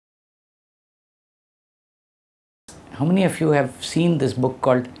How many of you have seen this book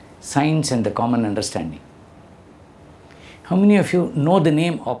called Science and the Common Understanding? How many of you know the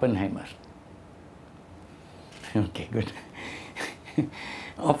name Oppenheimer? Okay, good.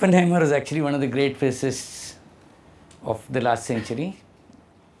 Oppenheimer is actually one of the great physicists of the last century.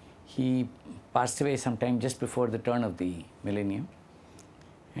 He passed away sometime just before the turn of the millennium.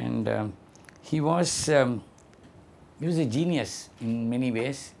 And he was a genius in many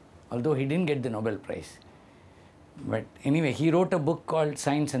ways, although he didn't get the Nobel Prize. But anyway, he wrote a book called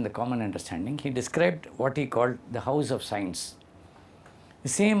Science and the Common Understanding. He described what he called the house of science. The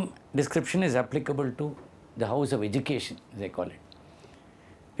same description is applicable to the house of education, as I call it.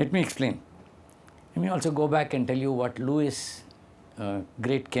 Let me explain. Let me also go back and tell you what Lewis, a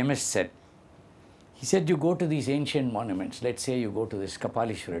great chemist, said. He said, you go to these ancient monuments, let's say you go to this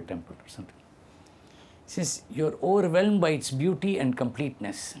Kapalishwara temple or something. He says, you're overwhelmed by its beauty and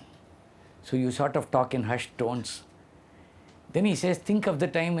completeness. So you sort of talk in hushed tones. Then he says, think of the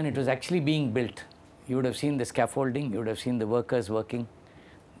time when it was actually being built. You would have seen the scaffolding, you would have seen the workers working,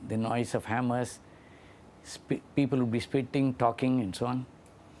 the noise of hammers, people would be spitting, talking, and so on.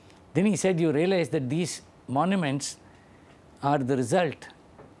 Then he said, you realize that these monuments are the result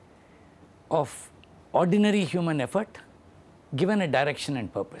of ordinary human effort given a direction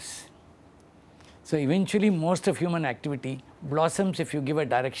and purpose. So eventually most of human activity blossoms if you give a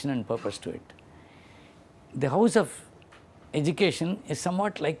direction and purpose to it. The house of education is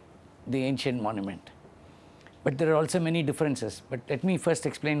somewhat like the ancient monument, but there are also many differences. But let me first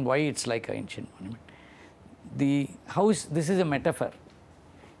explain why it's like an ancient monument. The house, this is a metaphor.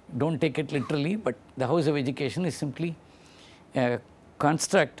 Don't take it literally, but the house of education is simply a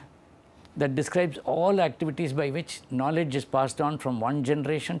construct that describes all activities by which knowledge is passed on from one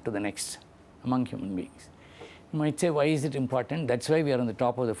generation to the next among human beings. You might say, why is it important? That's why we are on the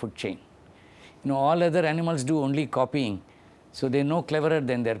top of the food chain. You know, all other animals do only copying, so they're no cleverer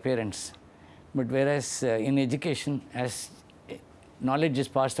than their parents. But whereas in education, as knowledge is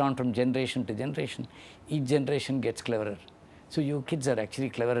passed on from generation to generation, each generation gets cleverer. So you kids are actually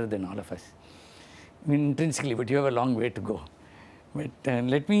cleverer than all of us. I mean, intrinsically, but you have a long way to go. But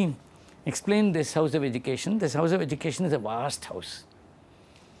let me explain this house of education. This house of education is a vast house.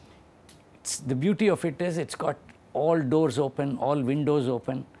 The beauty of it is it's got all doors open, all windows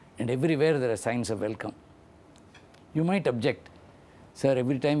open, and everywhere there are signs of welcome. You might object, sir,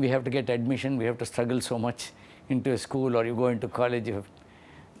 every time we have to get admission, we have to struggle so much into a school, or you go into college.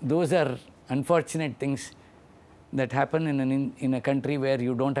 Those are unfortunate things that happen in a country where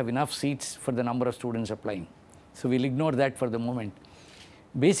you don't have enough seats for the number of students applying. So we'll ignore that for the moment.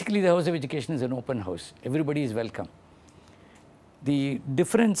 Basically, the house of education is an open house. Everybody is welcome. The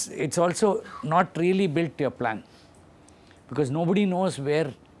difference, it's also not really built to a plan, because nobody knows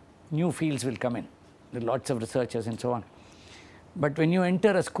where new fields will come in. There are lots of researchers and so on. But when you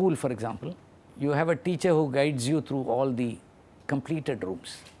enter a school, for example, you have a teacher who guides you through all the completed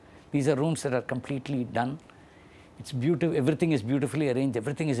rooms. These are rooms that are completely done. It's beautiful, everything is beautifully arranged,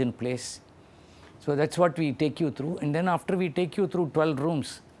 everything is in place. So that's what we take you through. And then after we take you through 12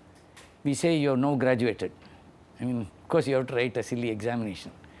 rooms, we say you have now graduated. I mean, of course, you have to write a silly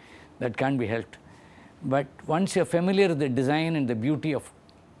examination. That can't be helped. But once you're familiar with the design and the beauty of,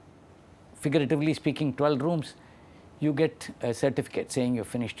 figuratively speaking, 12 rooms, you get a certificate saying you've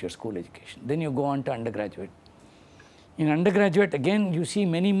finished your school education. Then you go on to undergraduate. In undergraduate, again, you see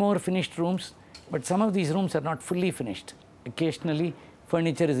many more finished rooms, but some of these rooms are not fully finished. Occasionally,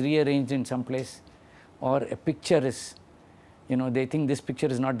 furniture is rearranged in some place, or a picture is, you know, they think this picture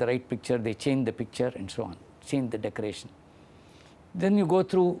is not the right picture, they change the picture and so on, change the decoration. Then you go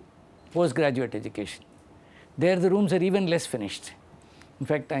through postgraduate education. There the rooms are even less finished. In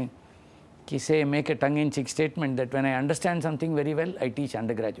fact, I make a tongue-in-cheek statement that when I understand something very well, I teach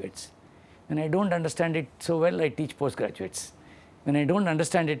undergraduates. When I don't understand it so well, I teach postgraduates. When I don't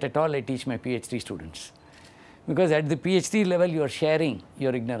understand it at all, I teach my PhD students. Because at the PhD level, you are sharing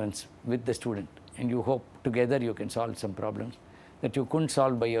your ignorance with the student, and you hope together you can solve some problems that you couldn't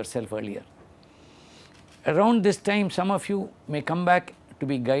solve by yourself earlier. Around this time, some of you may come back to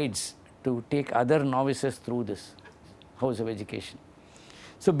be guides to take other novices through this house of education.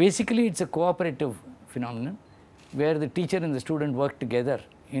 So basically, it's a cooperative phenomenon where the teacher and the student work together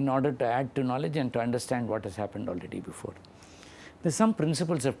in order to add to knowledge and to understand what has happened already before. There's some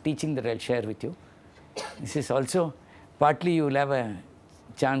principles of teaching that I'll share with you. This is also partly you will have a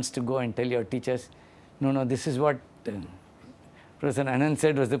chance to go and tell your teachers, no, this is what Professor Anand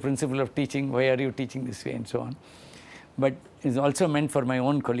said was the principle of teaching, why are you teaching this way and so on. But it's also meant for my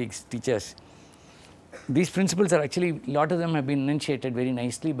own colleagues, teachers. These principles are actually, a lot of them have been enunciated very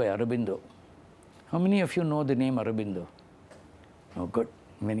nicely by Aurobindo. How many of you know the name Aurobindo? Oh, good,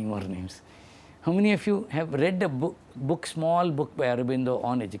 many more names. How many of you have read a small book by Aurobindo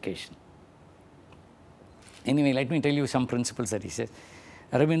on education? Anyway, let me tell you some principles that he says.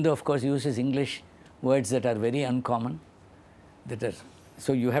 Aurobindo, of course, uses English words that are very uncommon.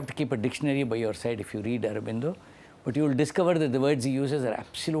 So you have to keep a dictionary by your side if you read Aurobindo, but you will discover that the words he uses are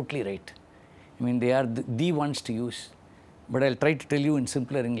absolutely right. I mean, they are the ones to use, but I'll try to tell you in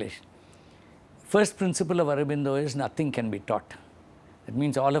simpler English. First principle of Aurobindo is nothing can be taught. That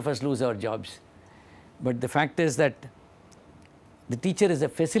means all of us lose our jobs. But the fact is that the teacher is a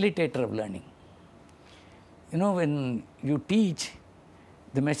facilitator of learning. You know, when you teach,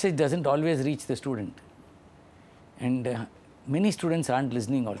 the message doesn't always reach the student. And many students aren't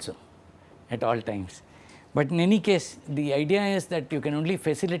listening also at all times. But in any case, the idea is that you can only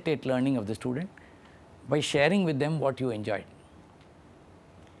facilitate learning of the student by sharing with them what you enjoyed.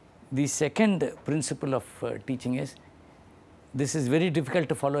 The second principle of teaching is, this is very difficult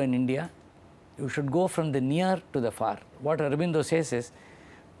to follow in India. You should go from the near to the far. What Aurobindo says is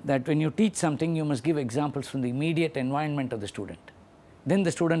that when you teach something, you must give examples from the immediate environment of the student. Then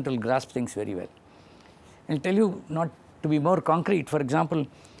the student will grasp things very well. I'll tell you, not to be more concrete, for example,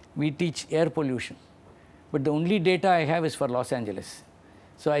 we teach air pollution, but the only data I have is for Los Angeles.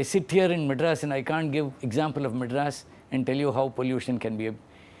 So I sit here in Madras and I can't give example of Madras and tell you how pollution can be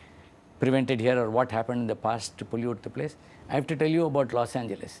prevented here or what happened in the past to pollute the place. I have to tell you about Los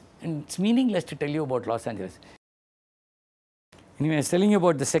Angeles, and it's meaningless to tell you about Los Angeles. Anyway, I was telling you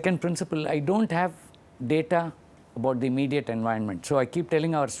about the second principle. I don't have data about the immediate environment. So I keep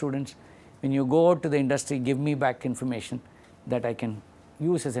telling our students, when you go out to the industry, give me back information that I can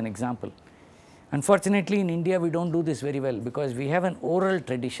use as an example. Unfortunately, in India, we don't do this very well because we have an oral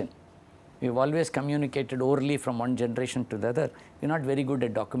tradition. We have always communicated orally from one generation to the other. We're not very good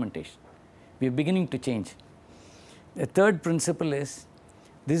at documentation. We're beginning to change. The third principle is,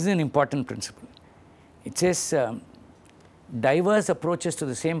 this is an important principle. It says, diverse approaches to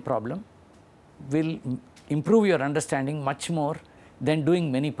the same problem will improve your understanding much more than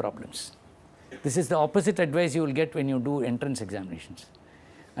doing many problems. This is the opposite advice you will get when you do entrance examinations.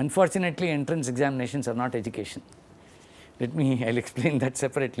 Unfortunately, entrance examinations are not education. I'll explain that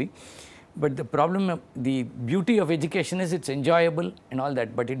separately. But the problem, the beauty of education is it's enjoyable and all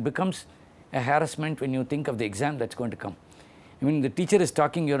that, but it becomes a harassment when you think of the exam that's going to come. I mean, the teacher is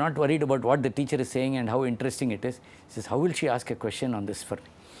talking, you're not worried about what the teacher is saying and how interesting it is. He says, how will she ask a question on this for me?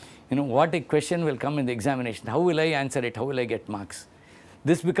 You know, what a question will come in the examination? How will I answer it? How will I get marks?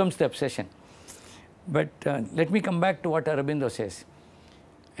 This becomes the obsession. But let me come back to what Aurobindo says.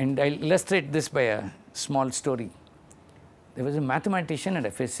 And I'll illustrate this by a small story. There was a mathematician and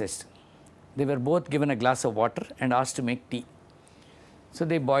a physicist. They were both given a glass of water and asked to make tea. So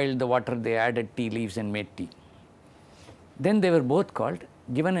they boiled the water, they added tea leaves and made tea. Then they were both called,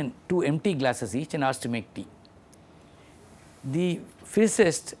 given 2 empty glasses each and asked to make tea. The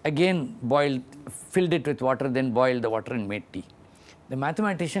physicist again filled it with water, then boiled the water and made tea. The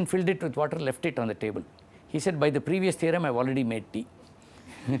mathematician filled it with water, left it on the table. He said, by the previous theorem, I've already made tea.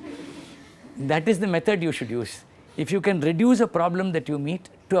 That is the method you should use. If you can reduce a problem that you meet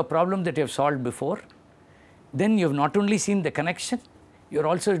to a problem that you have solved before, then you have not only seen the connection, you are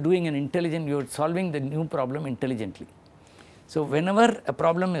also doing you are solving the new problem intelligently. So whenever a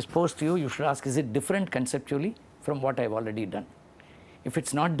problem is posed to you, you should ask, is it different conceptually from what I have already done? If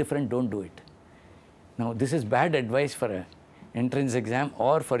it's not different, don't do it. Now this is bad advice for an entrance exam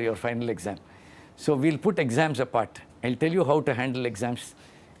or for your final exam. So we'll put exams apart. I'll tell you how to handle exams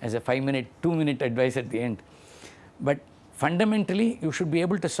as a 5-minute, 2-minute advice at the end. But fundamentally, you should be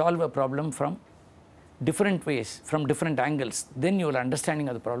able to solve a problem from different ways, from different angles. Then your understanding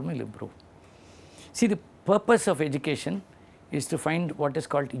of the problem will improve. See, the purpose of education is to find what is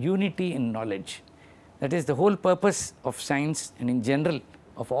called unity in knowledge. That is, the whole purpose of science and in general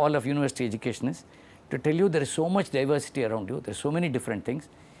of all of university education is to tell you there is so much diversity around you, there are so many different things,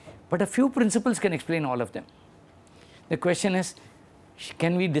 but a few principles can explain all of them. The question is,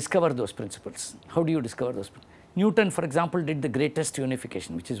 can we discover those principles? How do you discover those principles? Newton, for example, did the greatest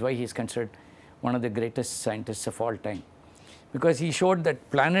unification, which is why he is considered one of the greatest scientists of all time, because he showed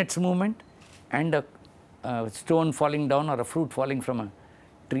that planets' movement and a stone falling down or a fruit falling from a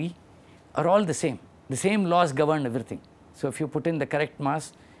tree are all the same. The same laws govern everything. So if you put in the correct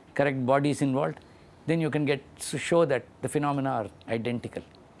mass, correct bodies involved, then you can get to show that the phenomena are identical.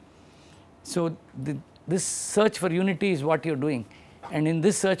 So this search for unity is what you're doing, and in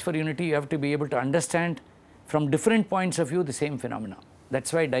this search for unity, you have to be able to understand from different points of view the same phenomena.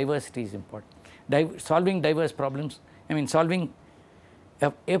 That's why diversity is important. Solving diverse problems, solving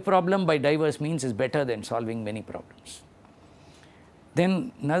A problem by diverse means is better than solving many problems.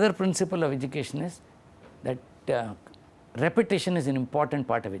 Then another principle of education is that repetition is an important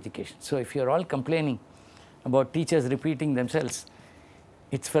part of education. So, if you are all complaining about teachers repeating themselves,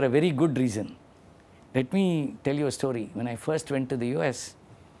 it is for a very good reason. Let me tell you a story. When I first went to the US,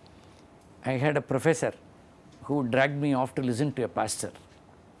 I had a professor who dragged me off to listen to a pastor.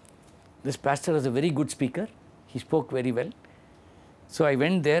 This pastor was a very good speaker. He spoke very well. So, I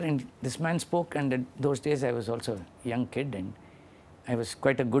went there and this man spoke, and at those days I was also a young kid and I was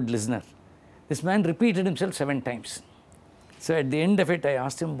quite a good listener. This man repeated himself 7 times. So, at the end of it I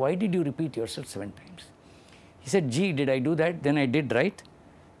asked him, why did you repeat yourself 7 times? He said, gee, did I do that? Then I did right,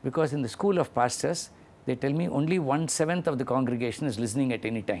 because in the school of pastors they tell me only 1/7 of the congregation is listening at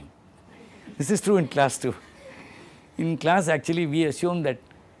any time. This is true in class too. In class actually we assume that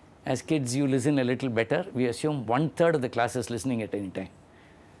as kids you listen a little better. We assume 1/3 of the class is listening at any time.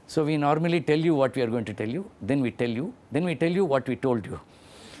 So, we normally tell you what we are going to tell you, then we tell you what we told you.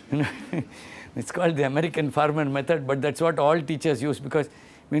 It is called the American farmer method, but that is what all teachers use, because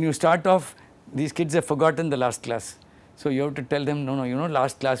when you start off, these kids have forgotten the last class. So, you have to tell them, no, you know,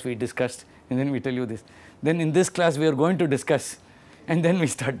 last class we discussed, and then we tell you this. Then in this class we are going to discuss, and then we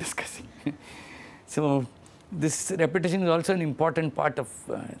start discussing. So, this repetition is also an important part of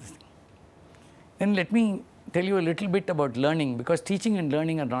this thing. Then let me tell you a little bit about learning, because teaching and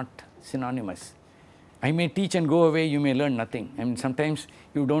learning are not synonymous. I may teach and go away, you may learn nothing. I mean, sometimes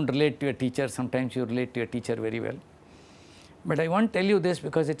you do not relate to your teacher, sometimes you relate to your teacher very well. But I want to tell you this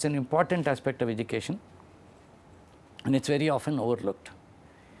because it is an important aspect of education and it is very often overlooked.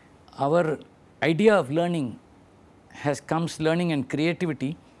 Our idea of learning comes learning and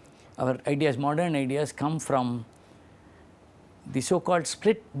creativity. Our ideas, modern ideas, come from the so-called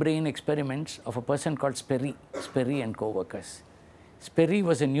split brain experiments of a person called Sperry and co-workers. Sperry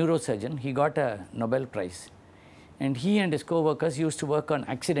was a neurosurgeon. He got a Nobel Prize, and he and his co-workers used to work on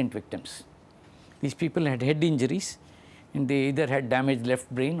accident victims. These people had head injuries and they either had damaged left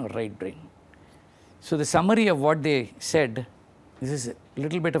brain or right brain. So, the summary of what they said, this is a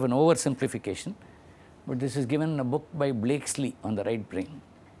little bit of an oversimplification, but this is given in a book by Blakesley on the right brain.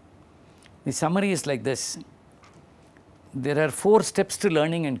 The summary is like this: there are 4 steps to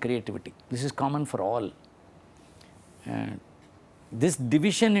learning and creativity. This is common for all. This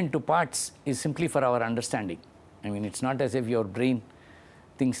division into parts is simply for our understanding. I mean, it is not as if your brain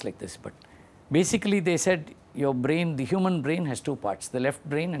thinks like this, but basically they said your brain, the human brain has 2 parts, the left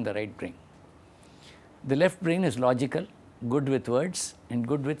brain and the right brain. The left brain is logical, good with words and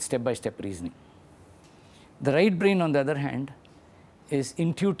good with step-by-step reasoning. The right brain, on the other hand, is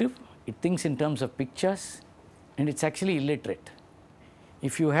intuitive. It thinks in terms of pictures and it is actually illiterate.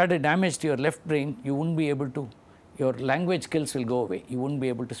 If you had a damage to your left brain, you would not be able to, your language skills will go away. You would not be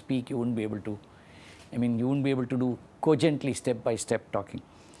able to speak, you would not be able to, you would not be able to do cogently step-by-step talking.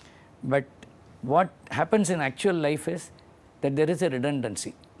 But what happens in actual life is that there is a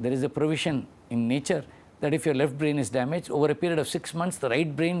redundancy. There is a provision in nature that if your left brain is damaged, over a period of 6 months, the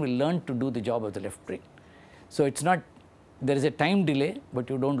right brain will learn to do the job of the left brain. So, it is not, there is a time delay, but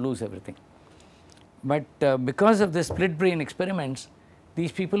you do not lose everything. But because of the split brain experiments,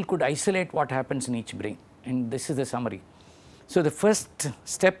 these people could isolate what happens in each brain, and this is the summary. So, the first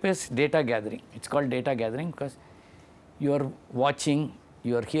step is data gathering. It is called data gathering because you are watching,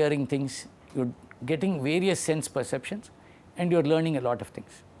 you are hearing things, you are getting various sense perceptions and you are learning a lot of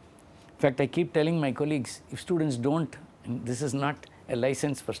things. In fact, I keep telling my colleagues, if students do not, and this is not a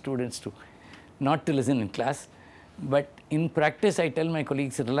license for students to not to listen in class, but in practice I tell my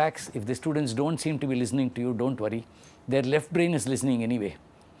colleagues, relax, if the students do not seem to be listening to you, do not worry, their left brain is listening anyway.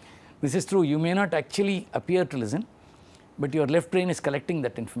 This is true, you may not actually appear to listen, but your left brain is collecting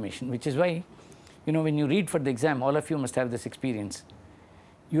that information, which is why, when you read for the exam, all of you must have this experience.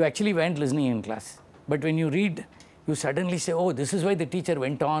 You actually weren't listening in class, but when you read, you suddenly say, oh, this is why the teacher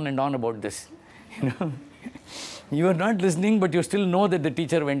went on and on about this. You are not listening, but you still know that the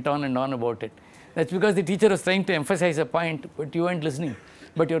teacher went on and on about it. That is because the teacher was trying to emphasize a point, but you weren't listening,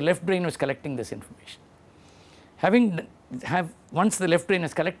 but your left brain was collecting this information. Once the left brain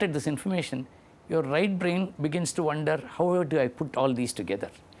has collected this information, your right brain begins to wonder, how do I put all these together?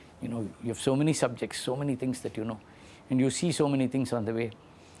 You have so many subjects, so many things that you know, and you see so many things on the way.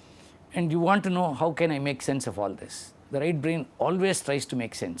 And you want to know, how can I make sense of all this? The right brain always tries to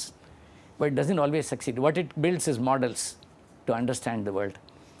make sense, but it does not always succeed. What it builds is models to understand the world.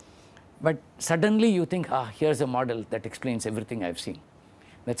 But suddenly you think, here is a model that explains everything I have seen.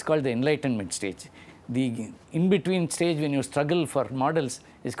 That is called the enlightenment stage. The in-between stage when you struggle for models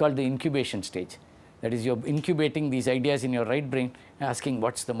is called the incubation stage. That is, you are incubating these ideas in your right brain, asking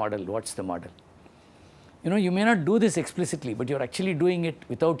what's the model, what's the model. You may not do this explicitly, but you are actually doing it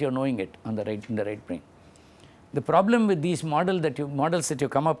without your knowing it in the right brain. The problem with these models that you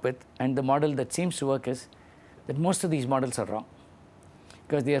come up with and the model that seems to work is that most of these models are wrong,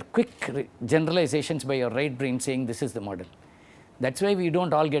 because they are quick generalizations by your right brain saying this is the model. That is why we do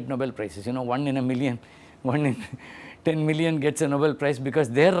not all get Nobel Prizes. 1 in a million, 1 in 10 million gets a Nobel Prize because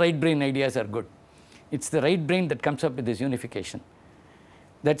their right brain ideas are good. It is the right brain that comes up with this unification.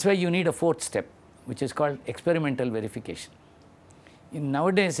 That is why you need a fourth step, which is called experimental verification.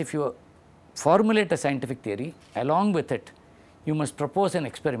 Nowadays, if you formulate a scientific theory, along with it, you must propose an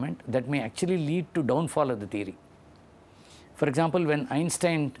experiment that may actually lead to downfall of the theory. For example, when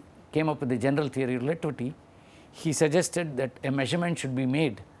Einstein came up with the general theory of relativity, he suggested that a measurement should be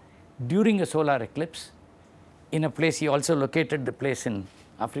made during a solar eclipse in a place. He also located the place in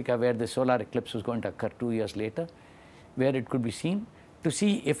Africa where the solar eclipse was going to occur 2 years later, where it could be seen, to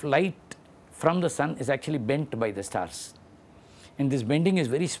see if light from the sun is actually bent by the stars. And this bending is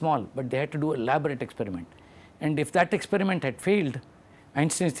very small, but they had to do an elaborate experiment. And if that experiment had failed,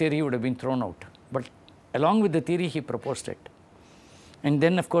 Einstein's theory would have been thrown out. But along with the theory, he proposed it. And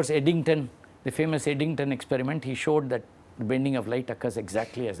then, of course, Eddington, the famous Eddington experiment, he showed that the bending of light occurs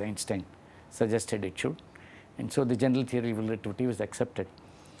exactly as Einstein suggested it should. And so the general theory of relativity was accepted.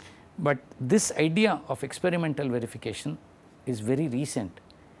 But this idea of experimental verification is very recent,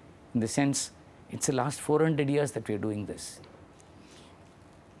 in the sense it is the last 400 years that we are doing this.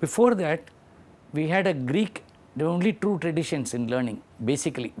 Before that, we had a Greek, there were only two traditions in learning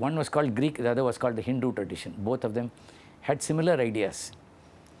basically. One was called Greek, the other was called the Hindu tradition. Both of them had similar ideas.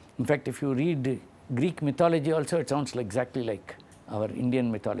 In fact, if you read Greek mythology also, it sounds exactly like our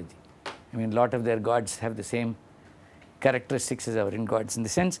Indian mythology. I mean, a lot of their gods have the same characteristics as our Indian gods, in the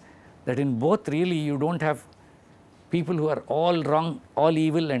sense that in both really you do not have people who are all wrong, all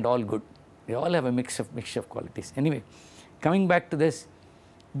evil and all good. They all have a mixture of qualities. Anyway, coming back to this,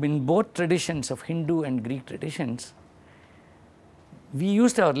 in both traditions of Hindu and Greek traditions, we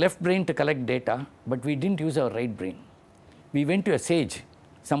used our left brain to collect data, but we did not use our right brain. We went to a sage,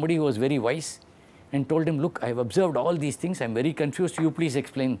 somebody who was very wise, and told him, look, I have observed all these things, I am very confused, you please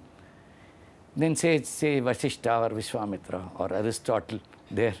explain. Then say Vasishtha or Vishwamitra or Aristotle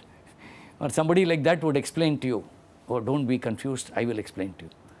there, or somebody like that would explain to you. Oh, do not be confused, I will explain to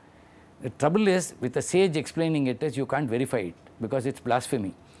you. The trouble is, with a sage explaining it is, you can't verify it because it is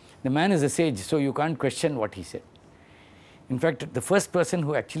blasphemy. The man is a sage, so you can't question what he said. In fact, the first person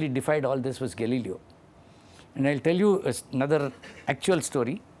who actually defied all this was Galileo. And I will tell you another actual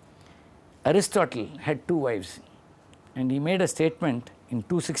story. Aristotle had 2 wives, and he made a statement in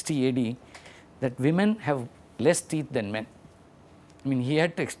 260 AD that women have less teeth than men. I mean, he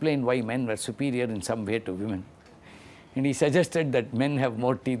had to explain why men were superior in some way to women. And he suggested that men have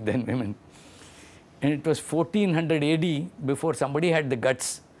more teeth than women. And it was 1400 AD before somebody had the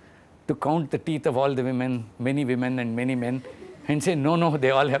guts to count the teeth of all the women, many women and many men, and say, no, no, they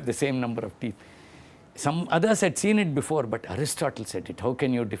all have the same number of teeth. Some others had seen it before, but Aristotle said it. How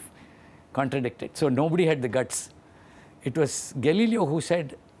can you contradict it? So nobody had the guts. It was Galileo who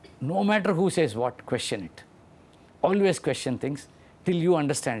said, no matter who says what, question it. Always question things till you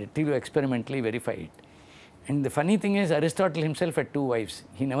understand it, till you experimentally verify it. And the funny thing is, Aristotle himself had 2 wives.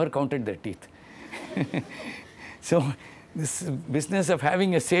 He never counted their teeth. So this business of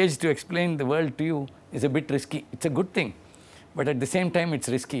having a sage to explain the world to you is a bit risky. It's a good thing, but at the same time it's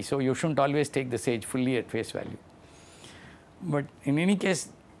risky. So you shouldn't always take the sage fully at face value. But in any case,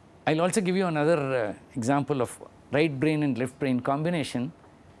 I'll also give you another example of right brain and left brain combination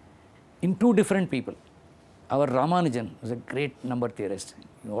in 2 different people. Our Ramanujan was a great number theorist.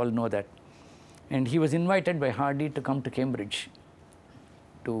 You all know that. And he was invited by Hardy to come to Cambridge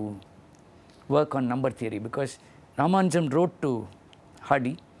to work on number theory, because Ramanujan wrote to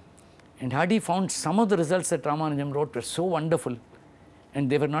Hardy, and Hardy found some of the results that Ramanujan wrote were so wonderful, and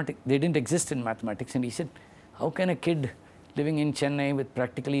they didn't exist in mathematics. And he said, how can a kid living in Chennai with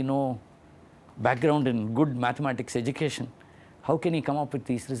practically no background in good mathematics education, how can he come up with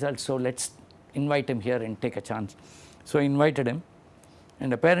these results? So let's invite him here and take a chance. So I invited him.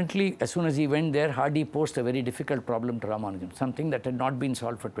 And apparently, as soon as he went there, Hardy posed a very difficult problem to Ramanujan, something that had not been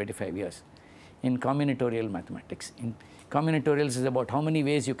solved for 25 years in combinatorial mathematics. In combinatorials is about how many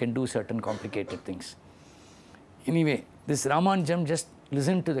ways you can do certain complicated things. Anyway, this Ramanujan just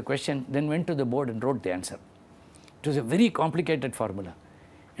listened to the question, then went to the board and wrote the answer. It was a very complicated formula.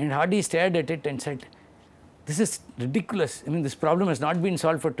 And Hardy stared at it and said, this is ridiculous. I mean, this problem has not been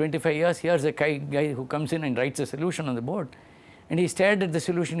solved for 25 years. Here's a guy who comes in and writes a solution on the board. And he stared at the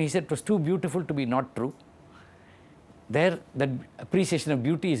solution. He said it was too beautiful to be not true. There, that appreciation of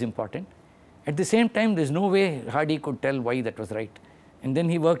beauty is important. At the same time, there is no way Hardy could tell why that was right. And then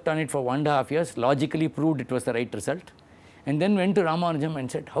he worked on it for 1.5 years, logically proved it was the right result, and then went to Ramanujam and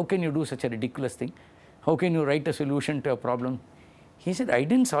said, how can you do such a ridiculous thing? How can you write a solution to a problem? He said, I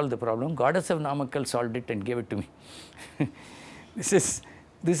didn't solve the problem. Goddess of Namakkal solved it and gave it to me. This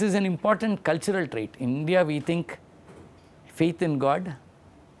is an important cultural trait. In India, we think faith in God,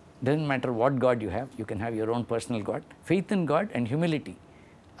 doesn't matter what God you have can have your own personal God. Faith in God and humility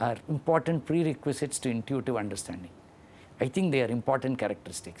are important prerequisites to intuitive understanding. I think they are important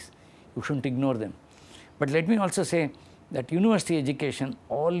characteristics. You shouldn't ignore them. But let me also say that university education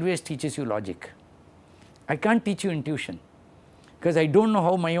always teaches you logic. I can't teach you intuition because I don't know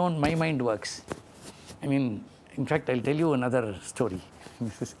how my mind works. I mean, in fact, I'll tell you another story.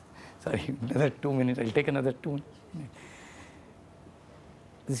 Sorry, another 2 minutes. I'll take another 2 minutes.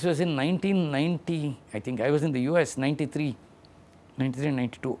 This was in 1990, I think. I was in the US, 93,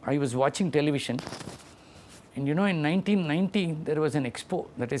 92. I was watching television. And you know, in 1990, there was an expo,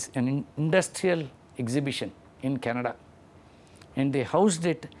 that is an industrial exhibition in Canada. And they housed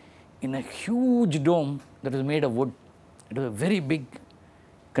it in a huge dome that was made of wood. It was a very big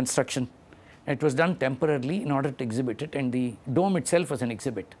construction. It was done temporarily in order to exhibit it, and the dome itself was an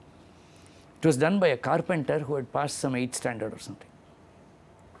exhibit. It was done by a carpenter who had passed some 8th standard or something.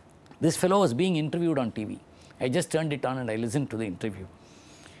 This fellow was being interviewed on TV. I just turned it on and I listened to the interview.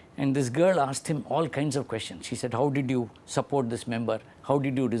 And this girl asked him all kinds of questions. She said, how did you support this member? How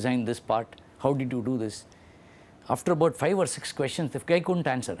did you design this part? How did you do this? After about 5 or 6 questions, the guy couldn't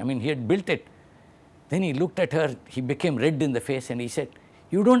answer. I mean, he had built it. Then he looked at her, he became red in the face and he said,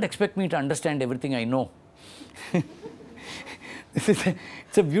 you don't expect me to understand everything I know.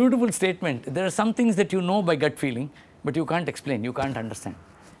 It's a beautiful statement. There are some things that you know by gut feeling, but you can't explain, you can't understand.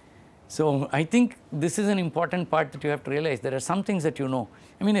 So I think this is an important part that you have to realize. There are some things that you know.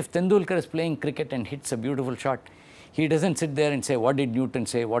 I mean, if Tendulkar is playing cricket and hits a beautiful shot, he doesn't sit there and say, what did Newton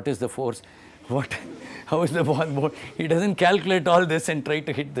say? What is the force? How is the ball bowled? He doesn't calculate all this and try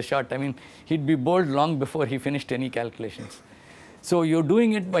to hit the shot. I mean, he'd be bowled long before he finished any calculations. So you're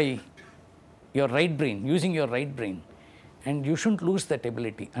doing it by your right brain, using your right brain. And you shouldn't lose that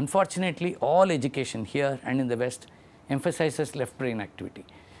ability. Unfortunately, all education here and in the West emphasizes left brain activity.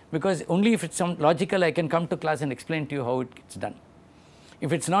 Because only if it's some logical, I can come to class and explain to you how it gets done.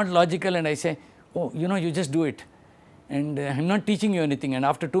 If it's not logical and I say, oh, you know, you just do it. And I'm not teaching you anything. And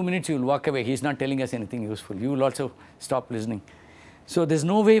after 2 minutes, you will walk away. He's not telling us anything useful. You will also stop listening. So there's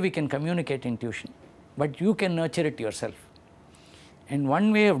no way we can communicate intuition. But you can nurture it yourself. And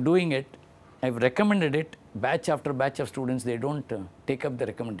one way of doing it, I've recommended it, batch after batch of students, they don't take up the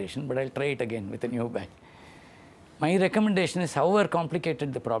recommendation, but I'll try it again with a new batch. My recommendation is, however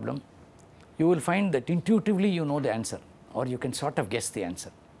complicated the problem, you will find that intuitively you know the answer, or you can sort of guess the answer.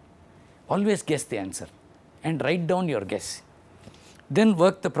 Always guess the answer and write down your guess. Then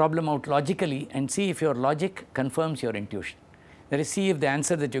work the problem out logically and see if your logic confirms your intuition. That is, see if the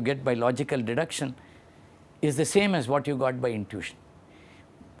answer that you get by logical deduction is the same as what you got by intuition.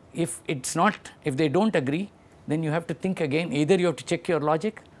 If it's not, if they don't agree, then you have to think again. Either you have to check your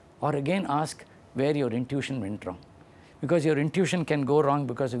logic or again ask where your intuition went wrong. Because your intuition can go wrong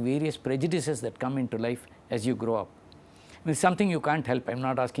because of various prejudices that come into life as you grow up. It's something you can't help. I'm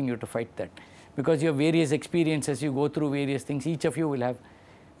not asking you to fight that. Because you have various experiences, you go through various things. Each of you will have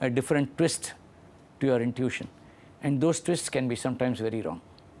a different twist to your intuition. And those twists can be sometimes very wrong.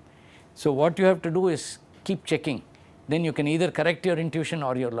 So what you have to do is keep checking. Then you can either correct your intuition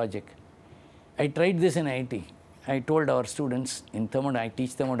or your logic. I tried this in IIT. I told our students in I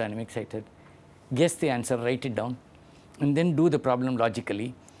teach thermodynamics, I said, guess the answer, write it down, and then do the problem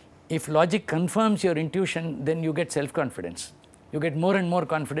logically. If logic confirms your intuition, then you get self-confidence. You get more and more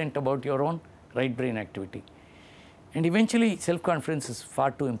confident about your own right brain activity. And eventually, self-confidence is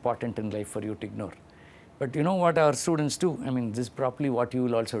far too important in life for you to ignore. But you know what our students do? I mean, this is probably what you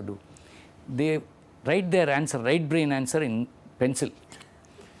will also do. They write their answer, right brain answer, in pencil.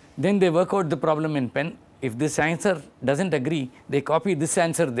 Then they work out the problem in pen. If this answer doesn't agree, they copy this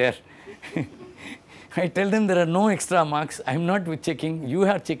answer there. I tell them there are no extra marks. I'm not checking. You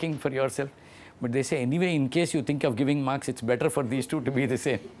are checking for yourself. But they say, anyway, in case you think of giving marks, it's better for these two to be the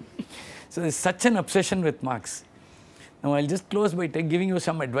same. So there's such an obsession with marks. Now, I'll just close by giving you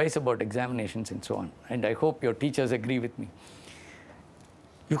some advice about examinations and so on. And I hope your teachers agree with me.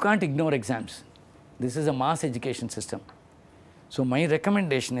 You can't ignore exams. This is a mass education system. So my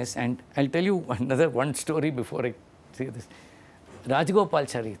recommendation is, and I'll tell you one story before I say this.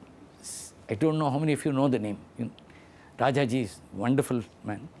 Rajagopalachari, I don't know how many of you know the name. Rajaji is wonderful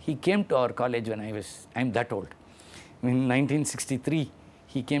man. He came to our college when I'm that old. In 1963,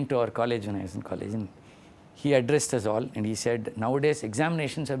 he came to our college when I was in college, and he addressed us all and he said, nowadays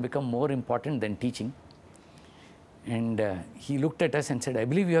examinations have become more important than teaching. And he looked at us and said, I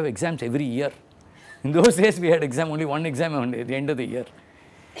believe you have exams every year. In those days, we had only one exam at the end of the year.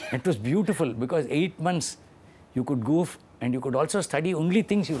 It was beautiful because 8 months you could goof and you could also study only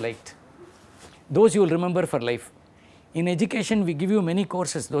things you liked. Those you will remember for life. In education, we give you many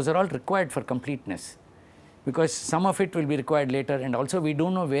courses. Those are all required for completeness because some of it will be required later, and also we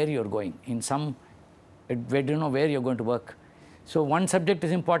don't know where you're going. In some, we don't know where you're going to work. So one subject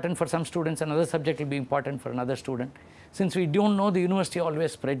is important for some students, another subject will be important for another student. Since we don't know, the university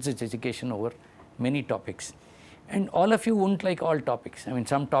always spreads its education over many topics. And all of you won't like all topics. I mean,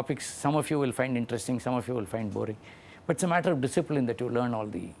 some topics, some of you will find interesting, some of you will find boring. But it's a matter of discipline that you learn all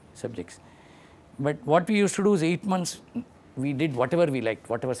the subjects. But what we used to do is 8 months, we did whatever we liked,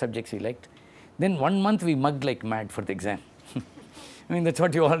 whatever subjects we liked. Then 1 month we mugged like mad for the exam. I mean, that's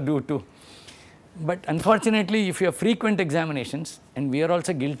what you all do too. But unfortunately, if you have frequent examinations, and we are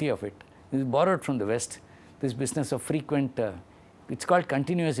also guilty of it, this is borrowed from the West, this business of frequent, it's called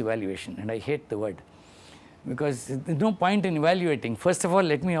continuous evaluation, and I hate the word. Because there's no point in evaluating. First of all,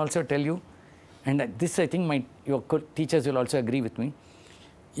 let me also tell you, and this I think your teachers will also agree with me,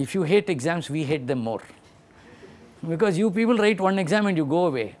 if you hate exams, we hate them more. Because you people write one exam and you go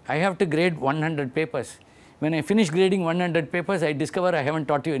away. I have to grade 100 papers. When I finish grading 100 papers, I discover I haven't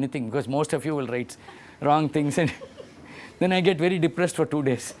taught you anything because most of you will write wrong things, and then I get very depressed for 2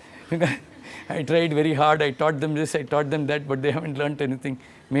 days. I tried very hard, I taught them this, I taught them that, but they haven't learnt anything.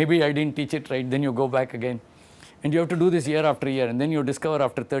 Maybe I didn't teach it right, then you go back again. And you have to do this year after year, and then you discover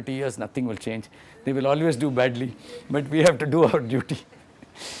after 30 years nothing will change. They will always do badly, but we have to do our duty.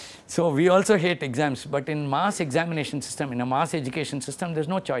 So we also hate exams, but in mass examination system, in a mass education system, there's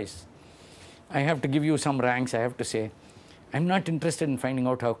no choice. I have to give you some ranks, I have to say, I'm not interested in finding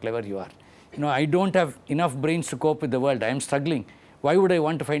out how clever you are. You know, I don't have enough brains to cope with the world, I am struggling. Why would I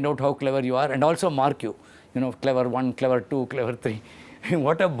want to find out how clever you are and also mark you? You know, clever 1, clever 2, clever 3.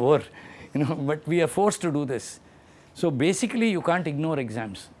 What a bore, you know, but we are forced to do this. So basically you can't ignore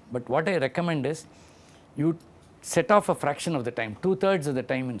exams, but what I recommend is you set off a fraction of the time, 2/3 of the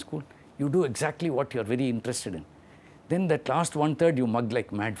time in school, you do exactly what you're very interested in. Then that last 1/3 you mug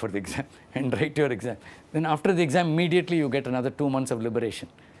like mad for the exam and write your exam. Then after the exam, immediately you get another 2 months of liberation.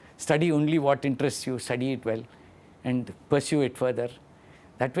 Study only what interests you, study it well and pursue it further.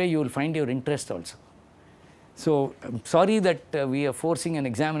 That way you will find your interest also. So I'm sorry that we are forcing an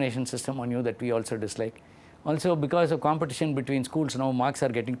examination system on you that we also dislike. Also, because of competition between schools now, marks are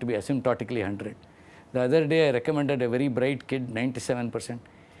getting to be asymptotically 100. The other day I recommended a very bright kid, 97%,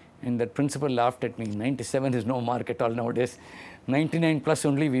 and that principal laughed at me. 97 is no mark at all nowadays. 99 plus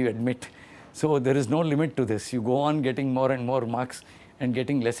only we admit. So there is no limit to this. You go on getting more and more marks and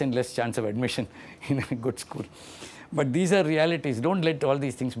getting less and less chance of admission in a good school. But these are realities. Don't let all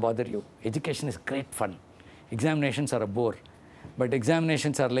these things bother you. Education is great fun. Examinations are a bore. But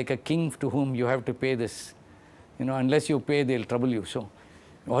examinations are like a king to whom you have to pay this. You know, unless you pay, they'll trouble you. So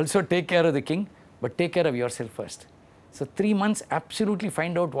also take care of the king, but take care of yourself first. So 3 months, absolutely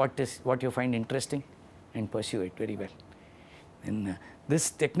find out what you find interesting and pursue it very well. And this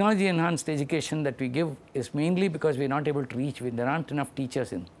technology enhanced education that we give is mainly because we are not able to reach, there aren't enough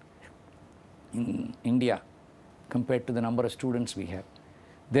teachers in India compared to the number of students we have.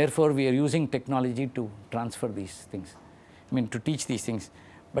 Therefore, we are using technology to transfer these things, I mean to teach these things.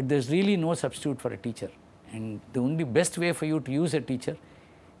 But there's really no substitute for a teacher. And the only best way for you to use a teacher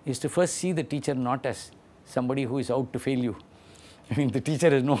is to first see the teacher not as somebody who is out to fail you. I mean, the teacher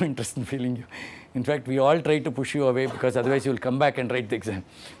has no interest in failing you. In fact, we all try to push you away because otherwise you will come back and write the exam.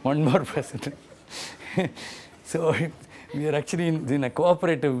 One more person. So we are actually in a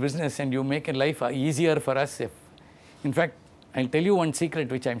cooperative business, and you make life easier for us. In fact, I'll tell you one secret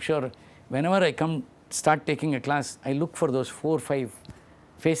which I'm sure whenever I start taking a class, I look for those 4 or 5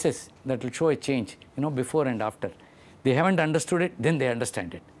 faces that will show a change, you know, before and after. They haven't understood it, then they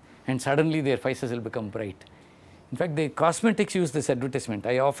understand it. And suddenly their faces will become bright. In fact, the cosmetics use this advertisement.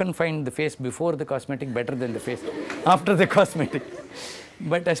 I often find the face before the cosmetic better than the face after the cosmetic.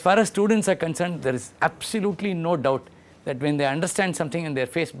 But as far as students are concerned, there is absolutely no doubt that when they understand something and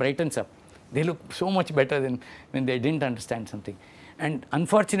their face brightens up, they look so much better than when they didn't understand something. And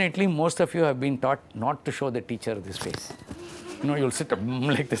unfortunately, most of you have been taught not to show the teacher this face. You know, you'll sit up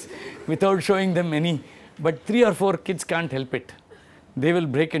like this without showing them any, but 3 or 4 kids can't help it. They will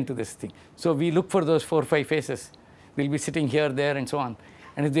break into this thing. So we look for those 4 or 5 faces. They'll be sitting here, there and so on.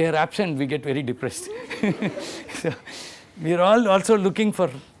 And if they are absent, we get very depressed. So we are all also looking for,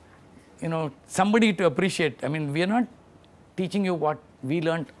 somebody to appreciate. I mean, we are not teaching you what we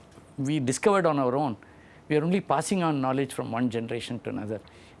learned, we discovered on our own. We are only passing on knowledge from one generation to another.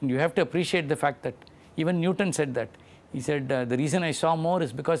 And you have to appreciate the fact that even Newton said that. He said, the reason I saw more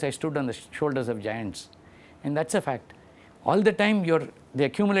is because I stood on the shoulders of giants. And that's a fact. All the time the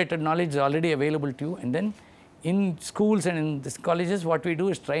accumulated knowledge is already available to you, and then in schools and in the colleges what we do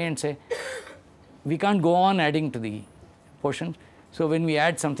is try and say, we can't go on adding to the portion. So when we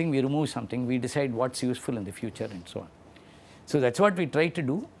add something, we remove something, we decide what's useful in the future and so on. So that's what we try to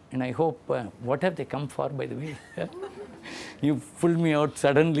do, and I hope, what have they come for, by the way? You pulled me out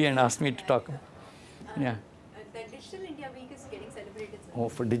suddenly and asked me to talk. Yeah. The Digital India Week is getting celebrated. Oh,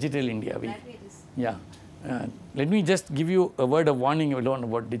 for Digital India Week. Yeah. Let me just give you a word of warning alone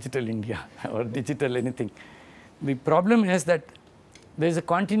about Digital India or digital anything. The problem is that there is a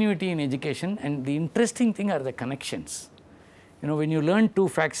continuity in education, and the interesting thing are the connections. When you learn two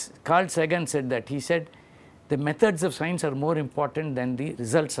facts, Carl Sagan said that. He said, the methods of science are more important than the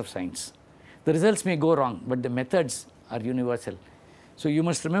results of science. The results may go wrong, but the methods are universal. So you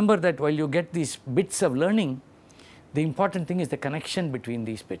must remember that while you get these bits of learning, the important thing is the connection between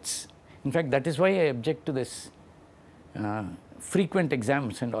these bits. In fact, that is why I object to this frequent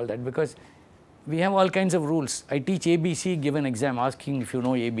exams and all that, because we have all kinds of rules. I teach ABC, give an exam asking if you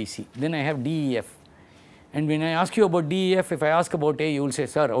know ABC. Then I have DEF. And when I ask you about DEF, if I ask about A, you will say,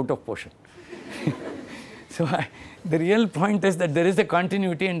 sir, out of portion. So the real point is that there is a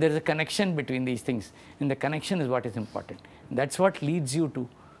continuity and there is a connection between these things, and the connection is what is important. That's what leads you to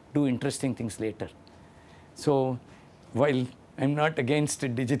do interesting things later. So while I am not against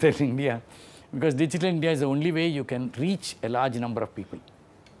Digital India, because Digital India is the only way you can reach a large number of people.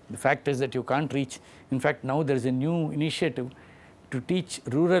 The fact is that you can't reach, in fact now there is a new initiative to teach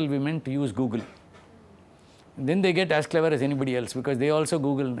rural women to use Google. And then they get as clever as anybody else, because they also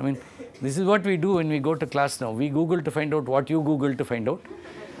Google. I mean, this is what we do when we go to class now. We Google to find out what you Google to find out,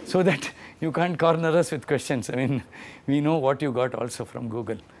 so that you can't corner us with questions. I mean, we know what you got also from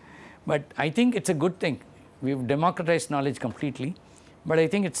Google. But I think it's a good thing. We've democratized knowledge completely, but I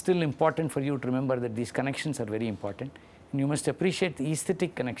think it's still important for you to remember that these connections are very important, and you must appreciate the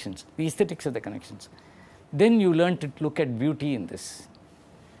aesthetic connections, the aesthetics of the connections. Then you learn to look at beauty in this.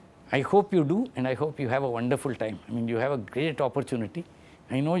 I hope you do, and I hope you have a wonderful time. I mean, you have a great opportunity.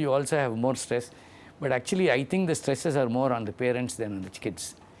 I know you also have more stress, but actually I think the stresses are more on the parents than on the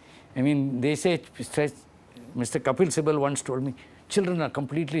kids. I mean, they say stress. Mr. Kapil Sibal once told me, children are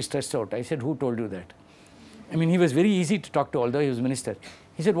completely stressed out. I said, who told you that? I mean, he was very easy to talk to, although he was minister.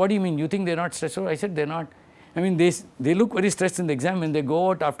 He said, what do you mean? You think they're not stressed out? I said, they're not. I mean, they look very stressed in the exam. When they go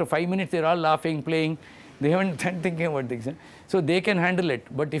out, after 5 minutes, they're all laughing, playing. They haven't done thinking about the exam. So they can handle it.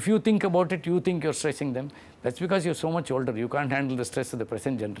 But if you think about it, you think you're stressing them. That's because you're so much older. You can't handle the stress of the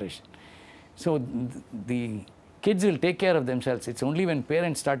present generation. So the kids will take care of themselves. It's only when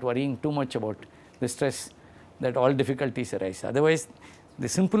parents start worrying too much about the stress that all difficulties arise. Otherwise, the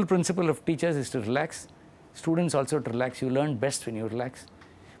simple principle of teachers is to relax. Students also to relax. You learn best when you relax.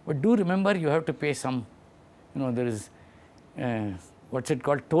 But do remember, you have to pay some, there is, what's it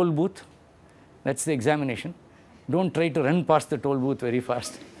called, toll booth. That's the examination. Don't try to run past the toll booth very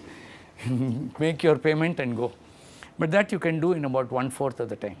fast. Make your payment and go. But that you can do in about 1/4 of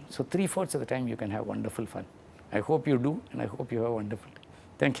the time. So 3/4 of the time you can have wonderful fun. I hope you do, and I hope you have wonderful.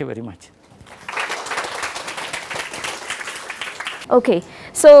 Thank you very much. Okay,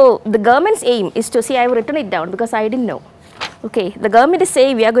 so the government's aim is to see, I have written it down because I didn't know. Okay, the government is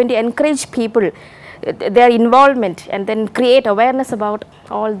saying we are going to encourage people, their involvement, and then create awareness about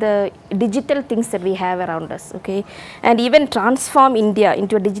all the digital things that we have around us, okay, and even transform India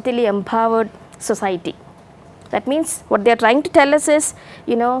into a digitally empowered society. That means what they are trying to tell us is,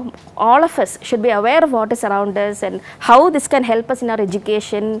 all of us should be aware of what is around us and how this can help us in our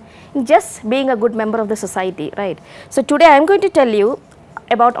education, in just being a good member of the society, right? So today I am going to tell you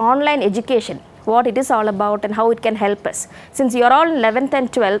about online education, what it is all about and how it can help us. Since you are all in 11th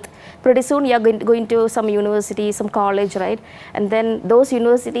and 12th, pretty soon you are going to some university, some college, right? And then those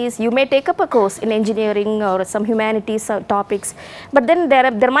universities, you may take up a course in engineering or some humanities topics, but then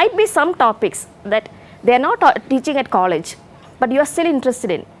there might be some topics that they are not teaching at college, but you are still interested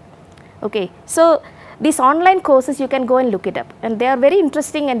in. Okay, so these online courses, you can go and look it up, and they are very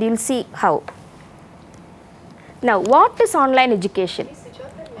interesting, and you will see how. Now, what is online education?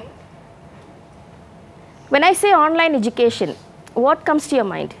 When I say online education, what comes to your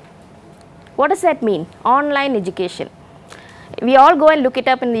mind? What does that mean? Online education. We all go and look it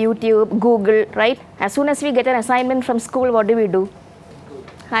up in YouTube, Google, right? As soon as we get an assignment from school, what do?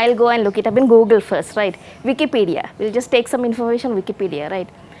 I'll go and look it up in Google first, right? Wikipedia, we'll just take some information on Wikipedia, right?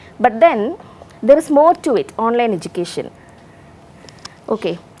 But then there is more to it, online education.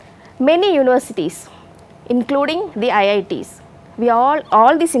 Okay, many universities, including the IITs,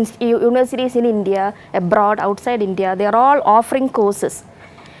 all these universities in India, abroad, outside India, they are all offering courses.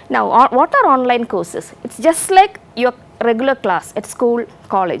 Now, what are online courses? It's just like your regular class at school,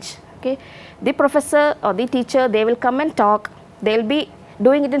 college. Okay, the professor or the teacher, they will come and talk. They will be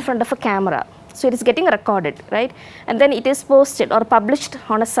doing it in front of a camera. So it is getting recorded, right? And then it is posted or published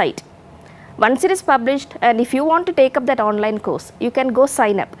on a site. Once it is published, and if you want to take up that online course, you can go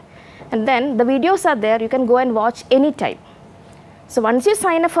sign up. And then the videos are there, you can go and watch anytime. So once you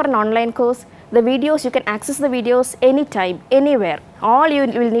sign up for an online course, the videos, you can access the videos anytime, anywhere. All you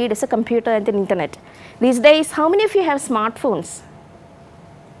will need is a computer and the internet. These days, how many of you have smartphones?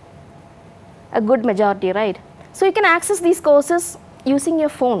 A good majority, right? So you can access these courses using your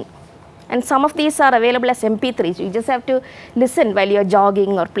phone. And some of these are available as MP3s. You just have to listen while you're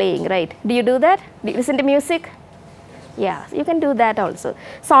jogging or playing, right? Do you do that? Do you listen to music? Yeah, you can do that also.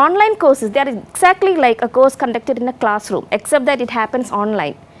 So online courses, they are exactly like a course conducted in a classroom, except that it happens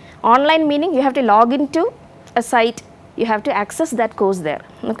online. Online meaning you have to log into a site, you have to access that course there,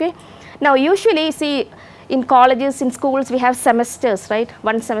 okay? Now usually, see, in colleges, in schools, we have semesters, right?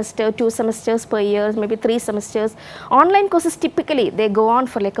 1 semester, 2 semesters per year, maybe 3 semesters. Online courses typically, they go on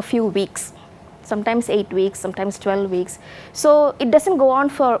for like a few weeks, sometimes 8 weeks, sometimes 12 weeks. So it doesn't go on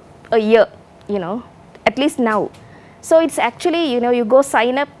for a year, you know, at least now. So it's actually, you know, you go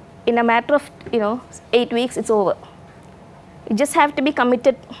sign up in a matter of, 8 weeks, it's over. You just have to be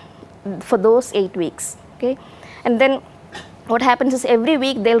committed for those 8 weeks, okay? And then what happens is every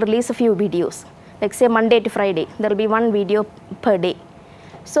week they'll release a few videos. Like say Monday to Friday, there will be 1 video per day.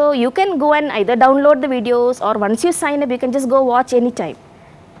 So you can go and either download the videos, or once you sign up, you can just go watch anytime.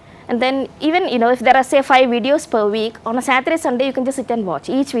 And then even, if there are say 5 videos per week, on a Saturday, Sunday, you can just sit and watch.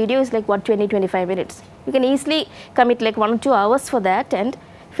 Each video is like 20-25 minutes. You can easily commit like 1 or 2 hours for that and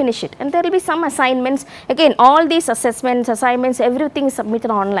finish it. And there will be some assignments. Again, all these assessments, assignments, everything is submitted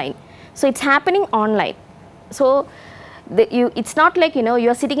online. So it's happening online. So it's not like, you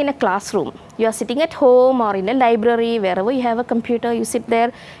are sitting in a classroom. You are sitting at home or in a library, wherever you have a computer, you sit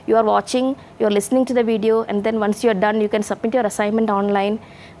there, you are watching, you are listening to the video, and then once you are done, you can submit your assignment online.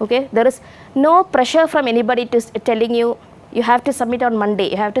 Okay, there is no pressure from anybody to telling you, you have to submit on Monday,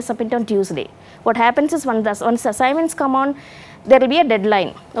 you have to submit on Tuesday. What happens is once the assignments come on, there will be a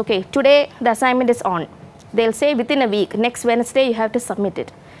deadline. Okay, today the assignment is on. They'll say within a week, next Wednesday you have to submit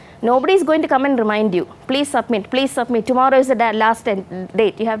it. Nobody is going to come and remind you, please submit, tomorrow is the last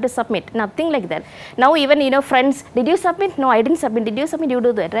date, you have to submit, nothing like that. Now even, friends, did you submit? No, I didn't submit. Did you submit? You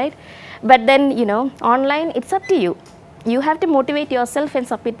do that, right? But then, online, it's up to you. You have to motivate yourself and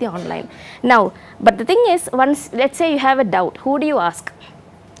submit the online. Now, but the thing is, once, let's say you have a doubt, who do you ask?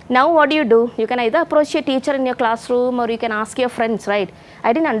 Now what do? You can either approach your teacher in your classroom, or you can ask your friends, right?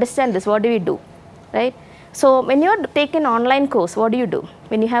 I didn't understand this, what do we do, right? So when you are taking online course, what do you do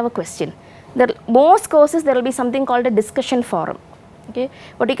when you have a question? Most courses, there will be something called a discussion forum. Okay,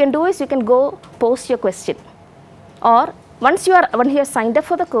 what you can do is you can go post your question, or once you have signed up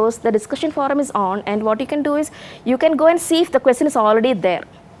for the course, the discussion forum is on, and what you can do is you can go and see if the question is already there.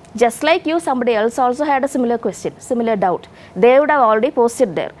 Just like you, somebody else also had a similar question, similar doubt. They would have already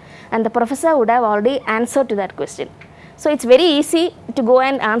posted there, and the professor would have already answered to that question. So it's very easy to go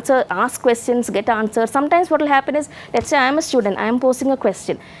and ask questions, get answers. Sometimes what will happen is, let's say I am a student, I am posing a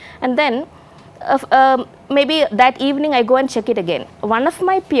question, and then maybe that evening I go and check it again. One of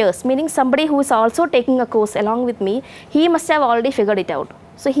my peers, meaning somebody who is also taking a course along with me, he must have already figured it out.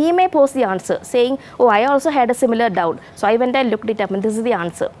 So he may post the answer saying, oh, I also had a similar doubt. So I went and looked it up, and this is the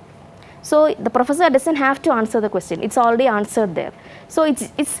answer. So the professor doesn't have to answer the question, it's already answered there. So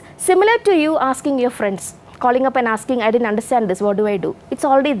it's similar to you asking your friends, calling up and asking, I didn't understand this, what do I do? It's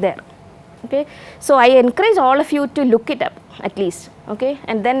already there. Okay, so I encourage all of you to look it up at least. Okay,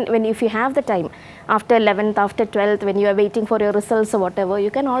 and then if you have the time, after 11th, after 12th, when you are waiting for your results or whatever, you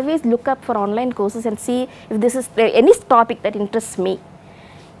can always look up for online courses and see if this is any topic that interests me.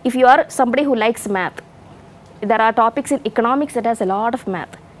 If you are somebody who likes math, there are topics in economics that has a lot of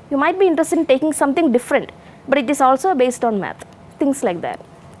math. You might be interested in taking something different, but it is also based on math, things like that.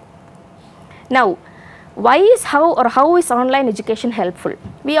 Now, how is online education helpful?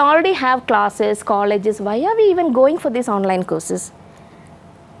 We already have classes, colleges. Why are we even going for these online courses?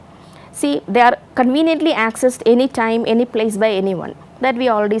 See, they are conveniently accessed anytime, any place by anyone. That we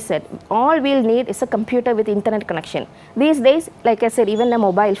already said. All we'll need is a computer with internet connection. These days, like I said, even a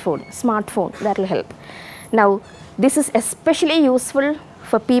mobile phone, smartphone, that will help. Now, this is especially useful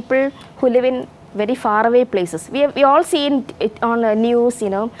for people who live in very far away places. We all seen it on the news, you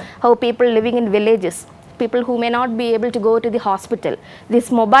know, how people living in villages, people who may not be able to go to the hospital.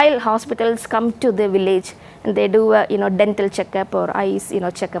 These mobile hospitals come to the village and they do a, you know, dental checkup or eyes, you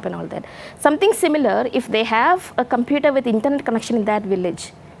know, checkup and all that. Something similar, if they have a computer with internet connection in that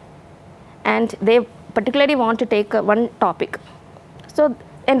village and they particularly want to take one topic, so,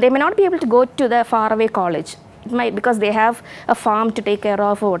 and they may not be able to go to the far away college. It might, because they have a farm to take care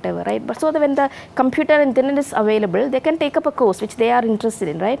of or whatever, right? But so that when the computer and internet is available, they can take up a course which they are interested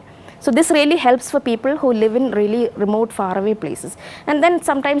in, right? So this really helps for people who live in really remote, faraway places. And then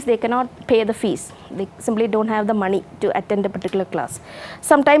sometimes they cannot pay the fees. They simply don't have the money to attend a particular class.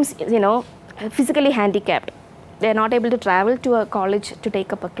 Sometimes, you know, physically handicapped, they are not able to travel to a college to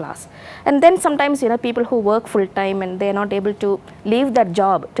take up a class. And then sometimes, you know, people who work full time and they are not able to leave that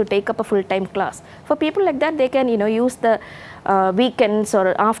job to take up a full time class. For people like that, they can, you know, use the weekends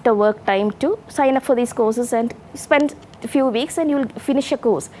or after work time to sign up for these courses and spend a few weeks and you will finish a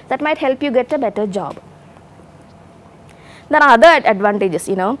course. That might help you get a better job. There are other advantages,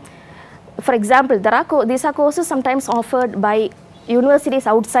 you know. For example, these are courses sometimes offered by universities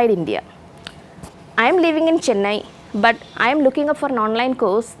outside India. I am living in Chennai, but I am looking up for an online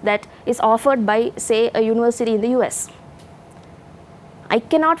course that is offered by, say, a university in the US. I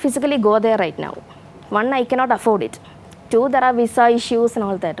cannot physically go there right now. One, I cannot afford it. Two, there are visa issues and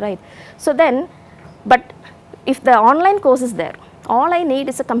all that, right? So then, but if the online course is there, all I need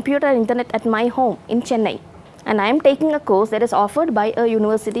is a computer and internet at my home in Chennai, and I am taking a course that is offered by a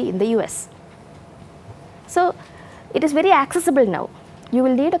university in the US. So it is very accessible now. You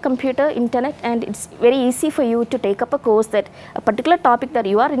will need a computer, internet, and it's very easy for you to take up a course that a particular topic that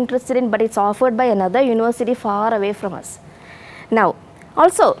you are interested in, but it's offered by another university far away from us. Now,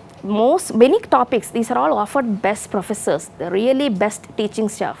 also, many topics, these are all offered best professors, the really best teaching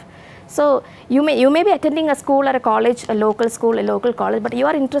staff. So you may be attending a school or a college, a local school, a local college, but you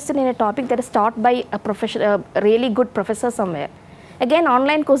are interested in a topic that is taught by a really good professor somewhere. Again,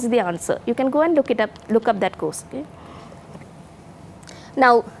 online course is the answer. You can go and look up that course. Okay?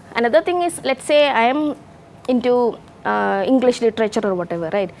 Now, another thing is, let's say I am into English literature or whatever,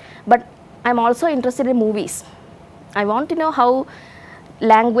 right? But I am also interested in movies. I want to know how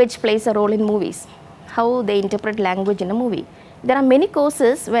language plays a role in movies, how they interpret language in a movie. There are many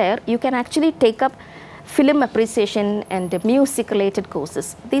courses where you can actually take up film appreciation and music related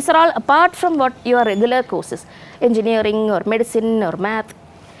courses. These are all apart from what your regular courses, engineering or medicine or math.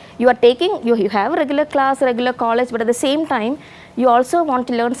 You are taking, you have a regular class, regular college, but at the same time, you also want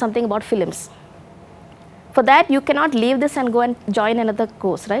to learn something about films. For that, you cannot leave this and go and join another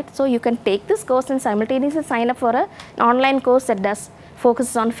course, right? So you can take this course and simultaneously sign up for an online course that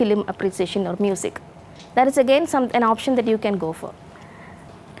focuses on film appreciation or music. That is again an option that you can go for.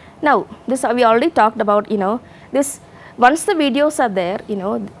 Now, this we already talked about, you know, this once the videos are there, you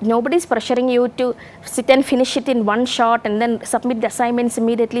know, nobody is pressuring you to sit and finish it in one shot and then submit the assignments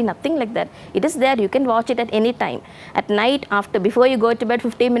immediately, nothing like that. It is there, you can watch it at any time. At night, before you go to bed,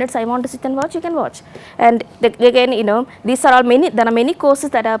 15 minutes, I want to sit and watch, you can watch. And again, you know, there are many courses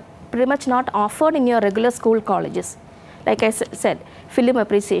that are pretty much not offered in your regular school colleges. Like I said, film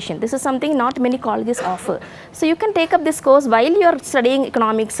appreciation. This is something not many colleges offer. So you can take up this course while you are studying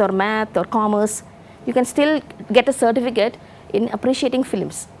economics or math or commerce. You can still get a certificate in appreciating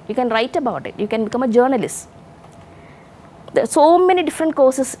films. You can write about it. You can become a journalist. There are so many different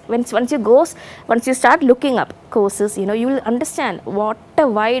courses. Once you start looking up courses, you know, you will understand what a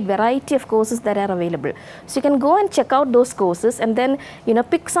wide variety of courses that are available. So you can go and check out those courses and then, you know,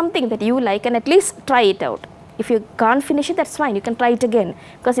 pick something that you like and at least try it out. If you can't finish it, that's fine. You can try it again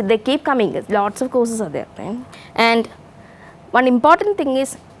because they keep coming. Lots of courses are there. Right? And one important thing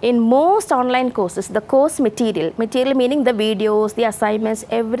is, in most online courses, the course material meaning the videos, the assignments,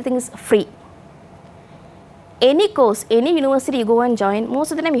 everything is free. Any course, any university you go and join, most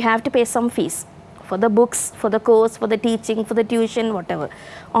of the time you have to pay some fees for the books, for the course, for the teaching, for the tuition, whatever.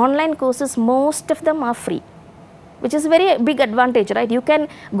 Online courses, most of them are free, which is a very big advantage, right? You can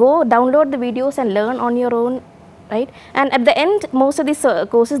go download the videos and learn on your own, right? And at the end, most of these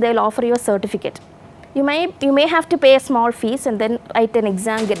courses, they will offer you a certificate. You may have to pay a small fees and then write an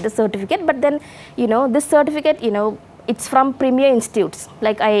exam, get the certificate, but then, you know, this certificate, you know, it's from premier institutes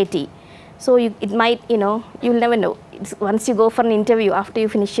like IIT. So it might, you know, you'll never know. Once you go for an interview after you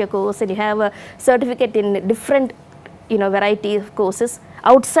finish your course and you have a certificate in different, you know, variety of courses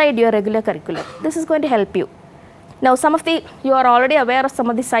outside your regular curriculum, this is going to help you. Now, you are already aware of some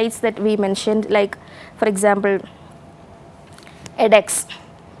of the sites that we mentioned, like, for example, edX.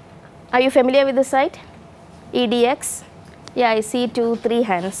 Are you familiar with the site? EDX, Yeah, I see 2, 3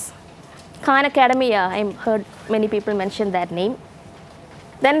 hands. Khan Academy, yeah, I've heard many people mention that name.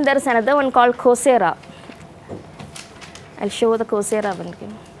 Then there is another one called Coursera. I'll show the Coursera one. Okay.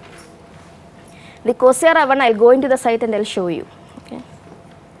 The Coursera one, I'll go into the site and I'll show you. Okay.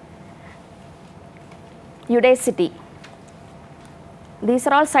 Udacity. These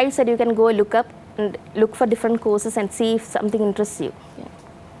are all sites that you can go look up and look for different courses and see if something interests you. Okay,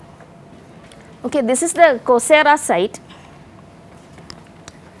 okay, this is the Coursera site.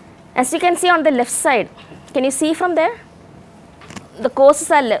 As you can see on the left side, can you see from there? The courses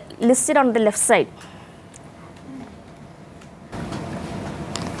are listed on the left side.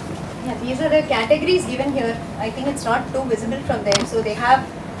 Yeah, these are the categories given here. I think it's not too visible from there. So they have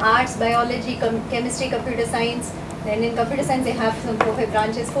arts, biology, chemistry, computer science. Then in computer science they have some 4 5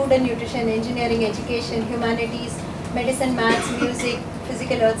 branches: food and nutrition, engineering, education, humanities, medicine, maths, music,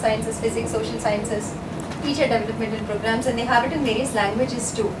 physical earth sciences, physics, social sciences, teacher developmental programs, and they have it in various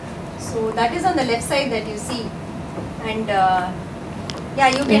languages too. So that is on the left side that you see. And yeah,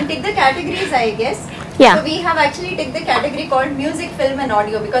 you can take the categories, I guess. Yeah. So we have actually taken the category called music, film and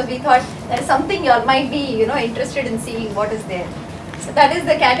audio because we thought there is something you all might be, interested in seeing what is there. So that is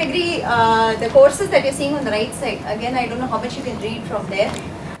the category, the courses that you're seeing on the right side. Again, I don't know how much you can read from there.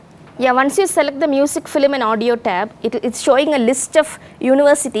 Yeah, once you select the music, film and audio tab, it's showing a list of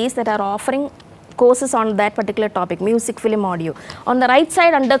universities that are offering courses on that particular topic, music, film, audio. On the right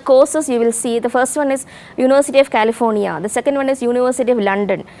side under courses, you will see the first one is University of California, the second one is University of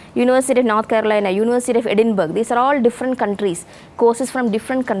London, University of North Carolina, University of Edinburgh. These are all different countries, courses from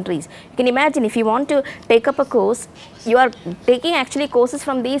different countries. You can imagine if you want to take up a course, you are taking actually courses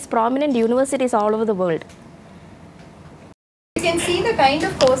from these prominent universities all over the world. You can see the kind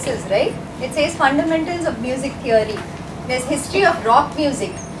of courses, right? It says fundamentals of music theory. There's history of rock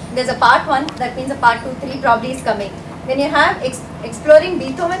music. There's a part 1, that means a part 2, 3 probably is coming. Then you have exploring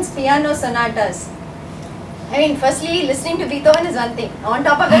Beethoven's piano sonatas. I mean, firstly, listening to Beethoven is one thing. On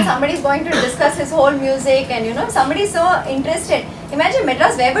top of that, somebody is going to discuss his whole music and somebody is so interested. Imagine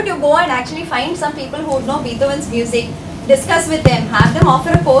Madras, where would you go and actually find some people who know Beethoven's music, discuss with them, have them offer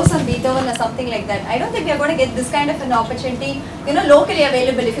a course on Beethoven or something like that. I don't think we are going to get this kind of an opportunity, locally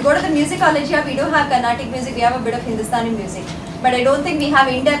available. If you go to the music college here, we do have Carnatic music, we have a bit of Hindustani music. But I don't think we have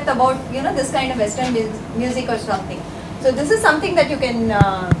in-depth about, this kind of Western music or something. So this is something that you can,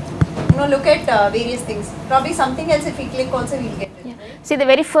 look at various things. Probably something else if we click also we'll get it. Yeah. See the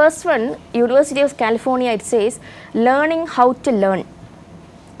very first one, University of California, it says, learning how to learn.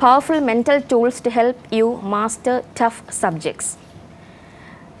 Powerful mental tools to help you master tough subjects.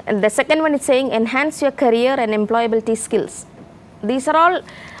 And the second one is saying, enhance your career and employability skills. These are all,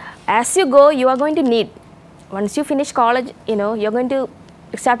 as you go, you are going to need. Once you finish college, you're going to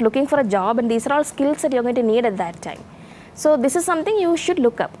start looking for a job, and these are all skills that you're going to need at that time. So this is something you should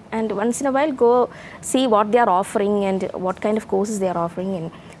look up, and once in a while go see what they are offering and what kind of courses they are offering.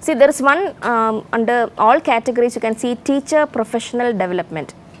 And see, there is one under all categories, you can see teacher professional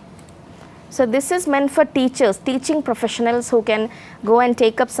development. So this is meant for teachers, teaching professionals who can go and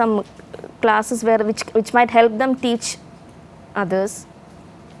take up some classes which might help them teach others.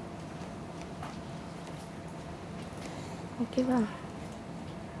 Okay, well.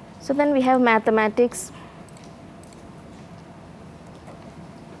 So then we have mathematics.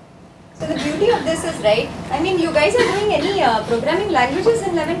 So the beauty of this is, right, I mean, you guys are doing any programming languages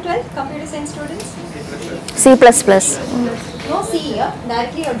in 11th, 12th, computer science students? C++. No C, yeah?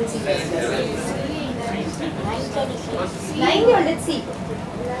 Directly or did C++? 9th you all did C.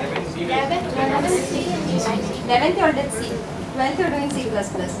 11th you all did C. 12th you are doing C++.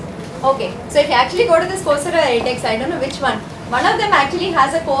 Okay, so if you actually go to this Coursera edX, I don't know which one. One of them actually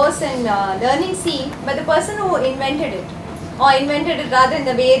has a course in learning C, but the person who invented it, or invented it rather in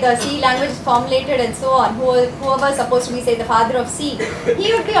the way the C language is formulated and so on, whoever is supposed to be, say, the father of C,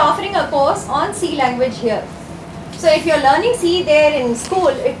 he would be offering a course on C language here. So if you're learning C there in school,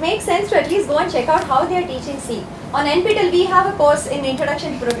 it makes sense to at least go and check out how they are teaching C. On NPTEL, we have a course in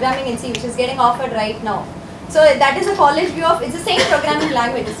Introduction to Programming in C, which is getting offered right now. So that is a college view of, it's the same programming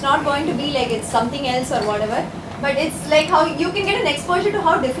language. It's not going to be like it's something else or whatever, but it's like how you can get an exposure to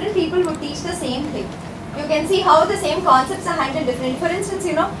how different people would teach the same thing. You can see how the same concepts are handled differently. For instance,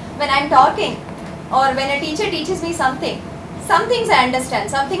 when I'm talking or when a teacher teaches me something, some things I understand,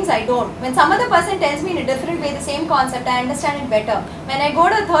 some things I don't. When some other person tells me in a different way the same concept, I understand it better. When I go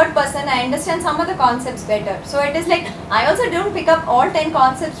to a third person, I understand some other concepts better. So it is like, I also don't pick up all 10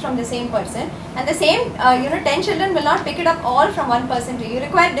 concepts from the same person, and the same, 10 children will not pick it up all from one person too. You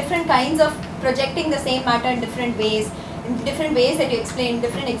require different kinds of projecting the same matter in different ways, different ways that you explain,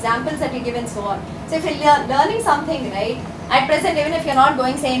 different examples that you give and so on. So if you're learning something, right, at present, even if you're not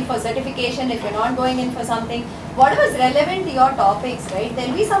going, say, in for certification, if you're not going in for something, whatever is relevant to your topics, right,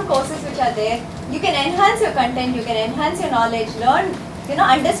 there'll be some courses which are there. You can enhance your content, you can enhance your knowledge, learn, you know,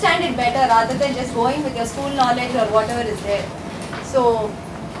 understand it better rather than just going with your school knowledge or whatever is there. So,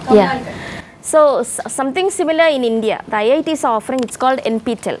 yeah. So, something similar in India, the IIT is offering, it's called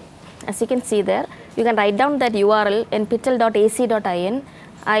NPTEL. As you can see there, you can write down that URL, nptel.ac.in.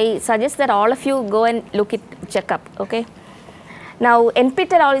 I suggest that all of you go and look it, check up, okay. Now,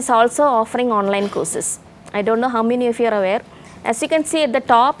 NPTEL is also offering online courses. I don't know how many of you are aware. As you can see at the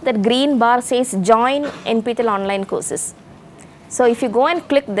top, that green bar says join NPTEL online courses. So, if you go and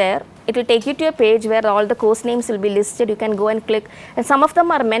click there, it will take you to a page where all the course names will be listed. You can go and click, and some of them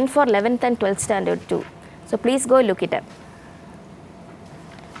are meant for 11th and 12th standard too. So, please go look it up.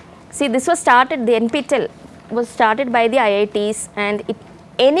 See, this was started, the NPTEL was started by the IITs, and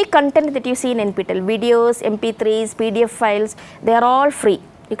any content that you see in NPTEL, videos, MP3s, PDF files, they are all free.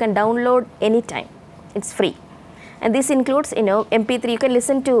 You can download anytime. It's free. And this includes, you know, MP3, you can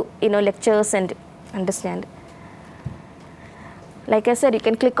listen to, you know, lectures and understand. Like I said, you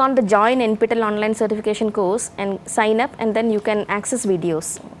can click on the join NPTEL online certification course and sign up, and then you can access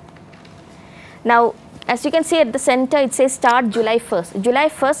videos. Now, as you can see at the center, it says start July 1st. July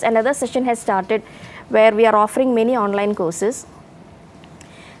 1st, another session has started where we are offering many online courses.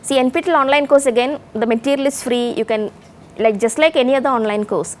 See, NPTEL online course, again, the material is free. You can, like, just like any other online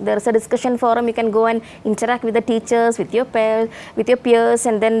course, there is a discussion forum. You can go and interact with the teachers, with your peers,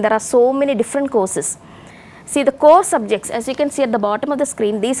 and then there are so many different courses. See, the core subjects, as you can see at the bottom of the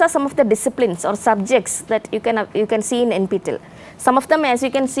screen, these are some of the disciplines or subjects that you can see in NPTEL. Some of them, as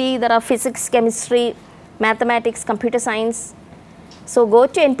you can see, there are physics, chemistry, mathematics, computer science. So, go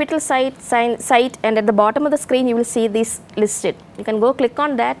to NPTEL site, and at the bottom of the screen you will see this listed. You can go click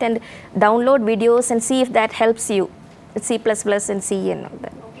on that and download videos and see if that helps you with C++ and C and all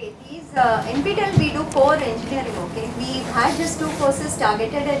that. Okay, these NPTEL we do core engineering, okay. We had just 2 courses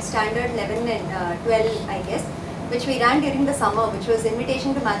targeted at standard 11 and 12, I guess, which we ran during the summer, which was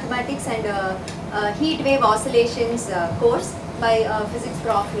Invitation to Mathematics and Heat Wave Oscillations course by physics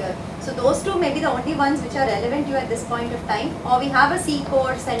prof here. So those 2 may be the only ones which are relevant to you at this point of time, or we have a C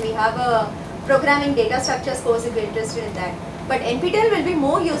course and we have a programming data structures course if you're interested in that. But NPTEL will be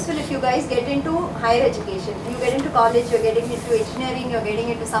more useful if you guys get into higher education. You get into college, you're getting into engineering, you're getting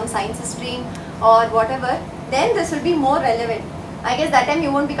into some sciences stream or whatever, then this will be more relevant. I guess that time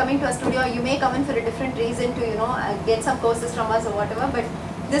you won't be coming to a studio, you may come in for a different reason to, you know, get some courses from us or whatever, but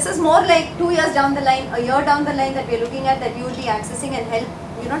this is more like 2 years down the line, a year down the line that we're looking at, that you will be accessing and help,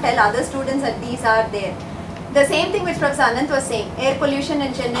 you know, tell other students that these are there. The same thing which Professor Anant was saying, air pollution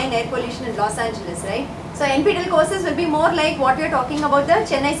in Chennai and air pollution in Los Angeles, right? So NPTEL courses will be more like what we are talking about, the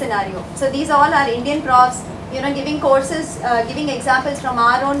Chennai scenario. So these all are Indian profs, you know, giving courses, giving examples from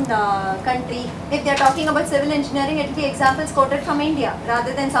our own country. If they are talking about civil engineering, it will be examples quoted from India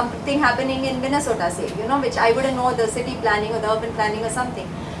rather than something happening in Minnesota, say, you know, which I wouldn't know, the city planning or the urban planning or something.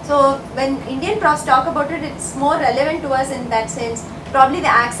 So when Indian profs talk about it, it's more relevant to us in that sense. Probably the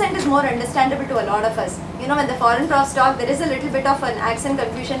accent is more understandable to a lot of us. You know, when the foreign profs talk, there is a little bit of an accent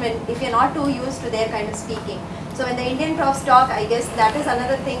confusion when if you're not too used to their kind of speaking. So when the Indian profs talk, I guess that is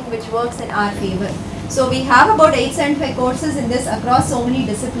another thing which works in our favor. So we have about 875 courses in this across so many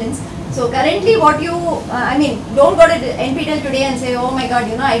disciplines. So currently what you, I mean, don't go to NPTEL today and say, oh my god,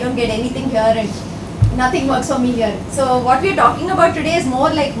 you know, I don't get anything here and nothing works for me here. So what we're talking about today is more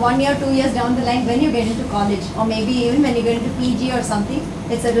like 1 year, 2 years down the line when you get into college, or maybe even when you get into PG or something.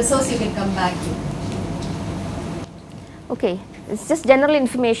 It's a resource you can come back to. Okay, it's just general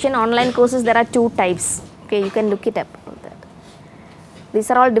information. Online courses, there are 2 types. Okay, you can look it up.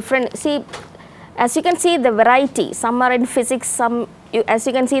 These are all different. See, as you can see the variety, some are in physics, some, as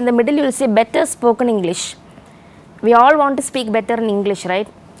you can see in the middle, you will see better spoken English. We all want to speak better in English, right?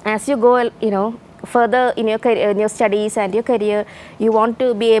 As you go, you know, further in your career, in your studies and your career, you want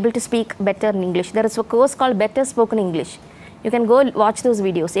to be able to speak better in English. There is a course called Better Spoken English. You can go watch those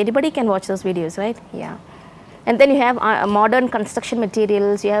videos. Anybody can watch those videos, right? Yeah. And then you have modern construction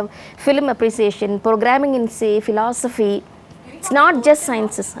materials, you have film appreciation, programming in C, philosophy. It's not just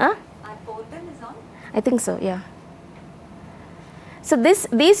sciences. Huh? I think so, yeah. So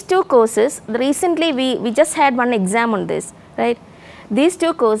these 2 courses, recently we just had one exam on this, right? These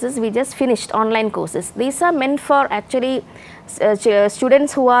 2 courses we just finished, online courses. These are meant for actually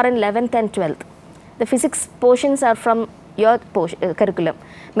students who are in 11th and 12th. The physics portions are from your curriculum.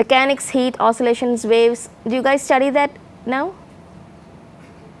 Mechanics, heat, oscillations, waves. Do you guys study that now?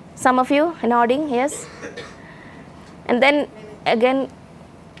 Some of you nodding, yes? And then again,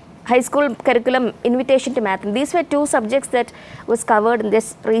 high school curriculum, invitation to math. And these were two subjects that was covered in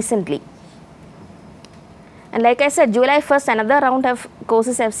this recently. And like I said, July 1st, another round of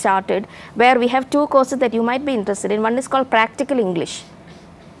courses have started, where we have two courses that you might be interested in. One is called Practical English,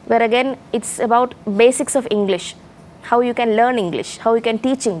 where again it's about basics of English, how you can learn English, how you can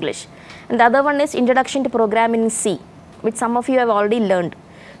teach English. And the other one is Introduction to Programming in C, which some of you have already learned.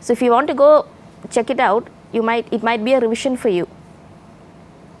 So if you want to go check it out, it might be a revision for you.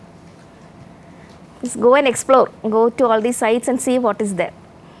 Just go and explore, go to all these sites and see what is there.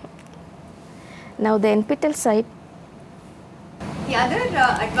 Now the NPTEL site. The other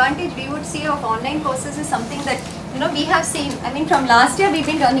advantage we would see of online courses is something that, you know, we have seen. I mean, from last year we've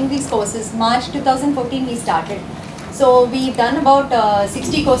been running these courses. March 2014 we started. So we've done about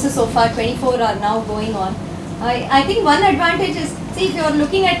 60 courses so far, 24 are now going on. I think one advantage is, see, if you're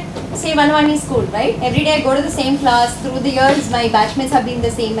looking at, say, Vanwani school, right? Every day I go to the same class. Through the years, my batchmates have been the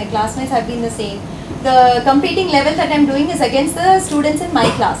same, my classmates have been the same. The competing level that I'm doing is against the students in my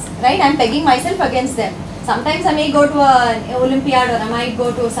class, right? I'm pegging myself against them. Sometimes I may go to an Olympiad, or I might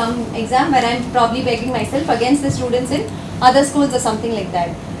go to some exam where I'm probably pegging myself against the students in other schools or something like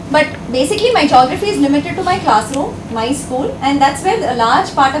that. But basically my geography is limited to my classroom, my school, and that's where a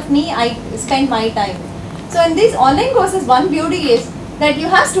large part of me, I spend my time. So in these online courses, one beauty is that you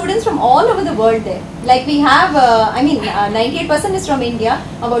have students from all over the world there. Like we have, 98% is from India,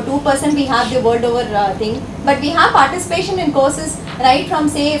 about 2% we have the world over thing. But we have participation in courses right from,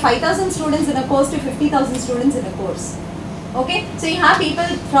 say, 5,000 students in a course to 50,000 students in a course. Okay, so you have people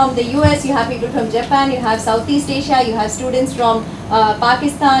from the US, you have people from Japan, you have Southeast Asia, you have students from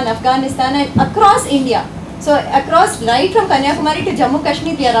Pakistan, Afghanistan, and across India. So across, right from Kanyakumari to Jammu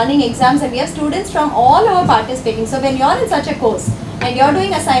Kashmir, we are running exams and we have students from all over participating. So when you are in such a course and you are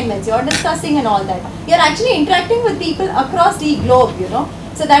doing assignments, you are discussing and all that, you are actually interacting with people across the globe, you know.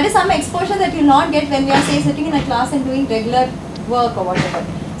 So that is some exposure that you will not get when we are, say, sitting in a class and doing regular work or whatever.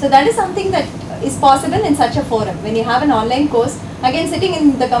 So that is something that is possible in such a forum. When you have an online course, again sitting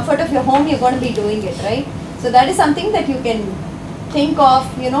in the comfort of your home, you're going to be doing it, right? So that is something that you can think of,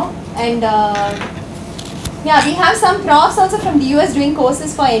 you know, and yeah, we have some profs also from the US doing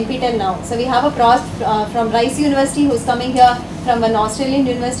courses for NPTEL now. So we have a prof from Rice University who's coming here, from an Australian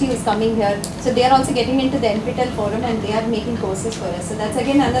university who's coming here. So they are also getting into the NPTEL forum and they are making courses for us. So that's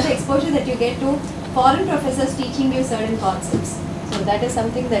again another exposure that you get to foreign professors teaching you certain concepts. So that is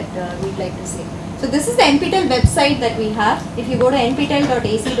something that we'd like to say. So this is the NPTEL website that we have. If you go to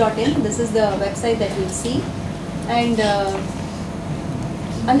nptel.ac.in, this is the website that you'll see. And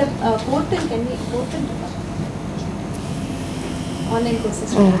under portal, can we portal? Online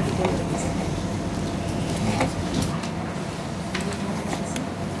courses from NPTEL.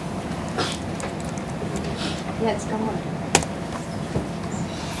 Yes, come on.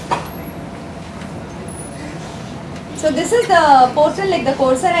 So this is the portal, like the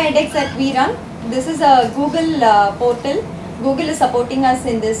Coursera edX that we run. This is a Google portal. Google is supporting us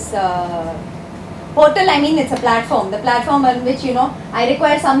in this portal. I mean, it's a platform. The platform on which, you know, I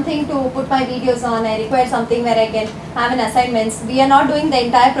require something to put my videos on. I require something where I can have an assignments. We are not doing the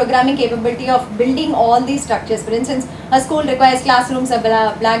entire programming capability of building all these structures. For instance, a school requires classrooms, a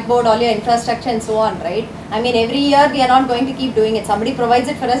blackboard, all your infrastructure and so on, right? I mean, every year we are not going to keep doing it. Somebody provides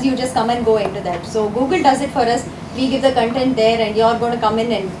it for us, you just come and go into that. So Google does it for us. We give the content there and you're going to come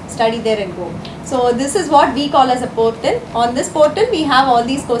in and study there and go. So this is what we call as a portal. On this portal, we have all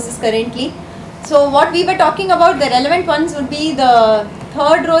these courses currently. So what we were talking about, the relevant ones would be the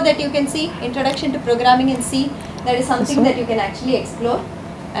third row that you can see, Introduction to Programming in C. That is something that you can actually explore.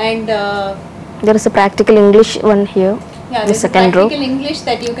 And there is a Practical English one here. Yeah, the there's a Practical English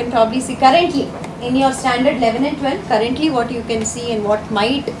that you can probably see currently in your standard 11 and 12. Currently what you can see and what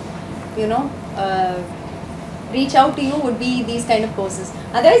might, you know, reach out to you would be these kind of courses.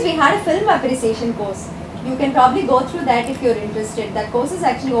 Otherwise, we had a film appreciation course. You can probably go through that if you're interested. That course is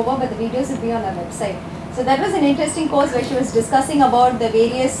actually over, but the videos will be on our website. So that was an interesting course where she was discussing about the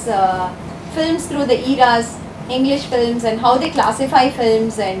various films through the eras, English films, and how they classify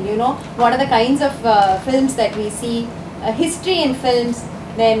films, and you know what are the kinds of films that we see, history in films.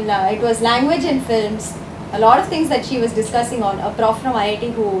 Then it was language in films. A lot of things that she was discussing on. A prof from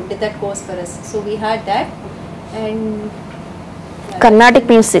IIT who did that course for us. So we had that. And Carnatic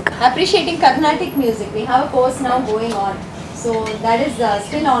music. Appreciating Carnatic music. We have a course now going on. So that is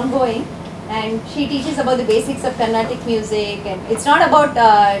still ongoing. And she teaches about the basics of Carnatic music. And it's not about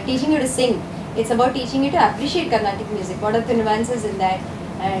teaching you to sing. It's about teaching you to appreciate Carnatic music. What are the nuances in that?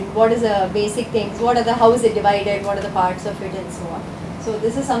 And what is the basic things? What are the, how is it divided? What are the parts of it and so on. So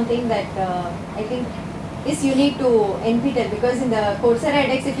this is something that I think is unique to NPTEL, because in the Coursera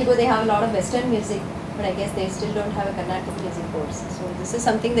edX, if you go, they have a lot of Western music, but I guess they still don't have a Carnatic music course. So this is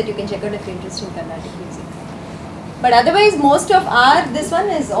something that you can check out if you're interested in Carnatic music. But otherwise, most of this one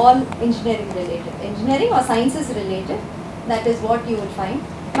is all engineering related. Engineering or sciences related, that is what you will find.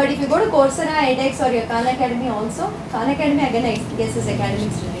 But if you go to Coursera, edX or your Khan Academy also, Khan Academy again I guess is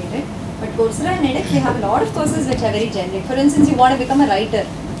academics related. But Coursera and edX, they have a lot of courses which are very generic. For instance, you want to become a writer.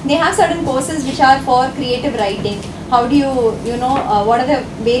 They have certain courses which are for creative writing. How do you, what are the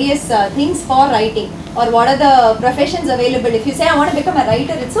various things for writing? Or what are the professions available? If you say, I want to become a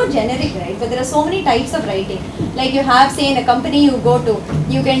writer, it's so generic, right? But there are so many types of writing. Like you have, say, in a company you go to,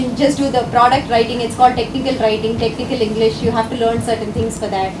 you can just do the product writing. It's called technical writing, technical English. You have to learn certain things for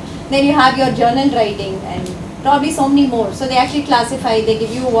that. Then you have your journal writing and probably so many more. So they actually classify, they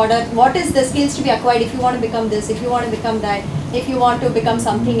give you what is the skills to be acquired if you want to become this, if you want to become that, if you want to become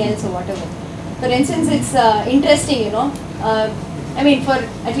something else or whatever. For instance, it's interesting, I mean,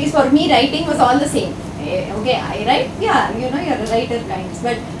 at least for me, writing was all the same. Okay, I write, yeah, you're a writer kinds.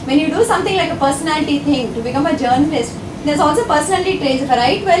 But when you do something like a personality thing, to become a journalist, there's also personality traits. If I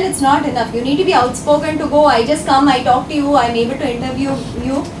write well, it's not enough. You need to be outspoken to go, I just come, I talk to you, I'm able to interview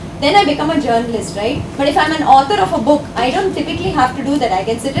you, then I become a journalist, right? But if I'm an author of a book, I don't typically have to do that. I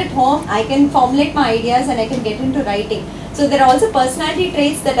can sit at home, I can formulate my ideas and I can get into writing. So there are also personality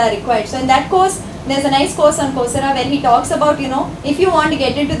traits that are required. So in that course, there's a nice course on Coursera where he talks about, if you want to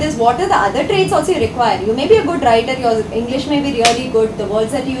get into this, what are the other traits also you require? You may be a good writer, your English may be really good, the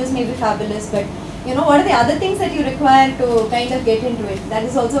words that you use may be fabulous, but what are the other things that you require to kind of get into it? That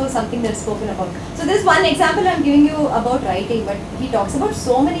is also something that's spoken about. So this one example I'm giving you about writing, but he talks about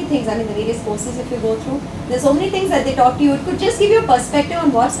so many things. I mean, the various courses if you go through, there's so many things that they talk to you. It could just give you a perspective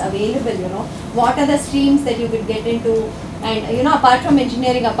on what's available, what are the streams that you could get into, and apart from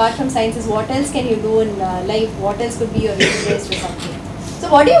engineering, apart from sciences, what else can you do in life? What else could be your interest or something? So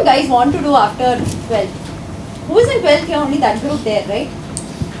what do you guys want to do after 12th? Who is in 12th? You're only that group there, right?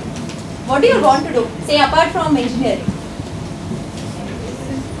 What do you want to do? Say apart from engineering.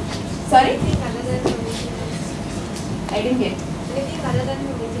 Sorry? I didn't get.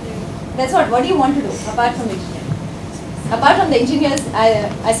 That's what do you want to do apart from engineering? Apart from the engineers,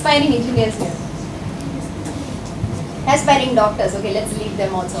 aspiring engineers here. Aspiring doctors, okay, let's leave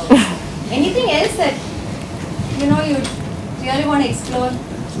them also. Anything else that you really want to explore?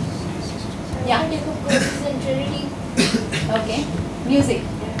 Yeah. Okay. Music.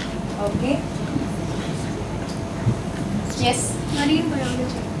 Okay. Yes. Marine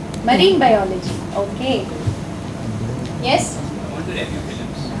biology. Marine biology. Okay. Yes. I want to review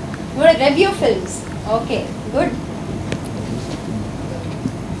films. You want to review films. Okay. Good.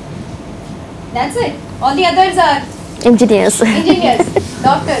 That's it. All the others are Engineers. engineers,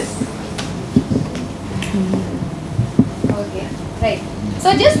 doctors. Okay. Right.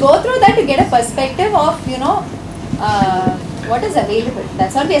 So just go through that to get a perspective of what is available.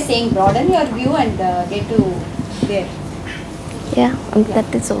 That's what we are saying. Broaden your view and get to there. Yeah,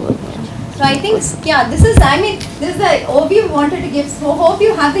 that is all. So I think, this is the overview we wanted to give. So hope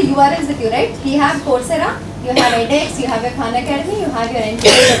you have the URLs with you, right? You have Coursera, you have edX, you have your Khan Academy, you have your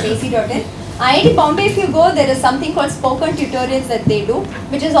NPTEL.ac.in. IIT Bombay, if you go, there is something called spoken tutorials that they do,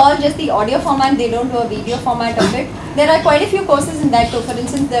 which is all just the audio format. They don't do a video format of it. There are quite a few courses in that too. For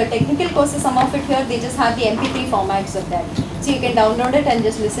instance, the technical courses, some of it here, they just have the MP3 formats of that. So you can download it and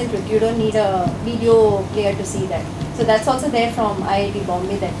just listen to it. You don't need a video player to see that. So that's also there from IIT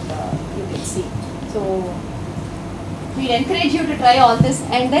Bombay that you can see. So we'd encourage you to try all this.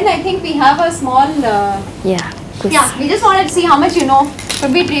 And then I think we have a small, Quiz. we just wanted to see how much you know.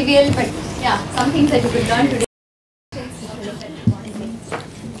 Could be trivial, but some things that you could learn today.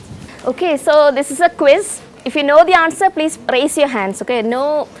 Okay, so this is a quiz. If you know the answer, please raise your hands. Okay,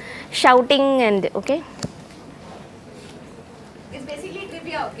 no shouting and okay. It's basically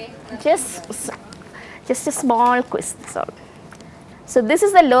trivia, okay? Just a small quiz. That's all. So this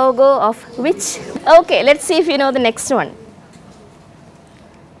is the logo of which? Okay, let's see if you know the next one.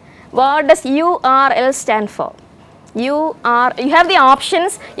 What does URL stand for? You have the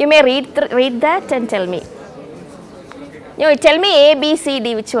options. You may read that and tell me. Tell me A, B, C,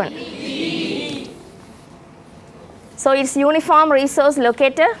 D. Which one? So it's Uniform Resource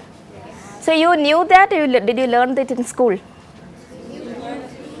Locator. So you knew that? Did you learn that in school?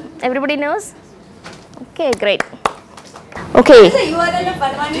 Everybody knows? Okay, great. Okay. What is the URL of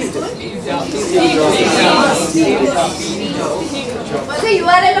Panamani School? What's the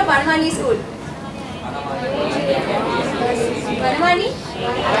URL of Panamani School? Panamani?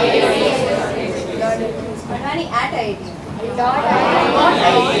 Panamani at IIT.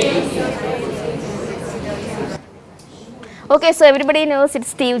 Okay, so everybody knows it's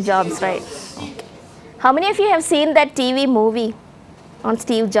Steve Jobs, right? How many of you have seen that TV movie on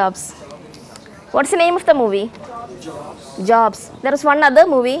Steve Jobs? What's the name of the movie? Jobs. There was one other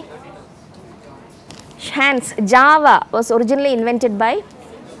movie. Hence, Java was originally invented by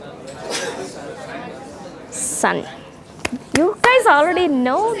Sun. You guys already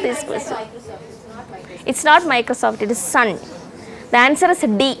know this question. It's not Microsoft, it is Sun. The answer is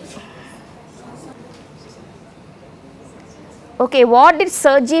D. Okay, what did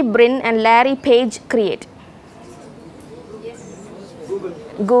Sergey Brin and Larry Page create?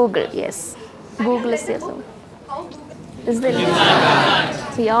 Google, yes. Google is there. So. Is there?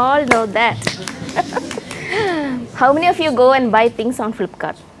 We all know that. How many of you go and buy things on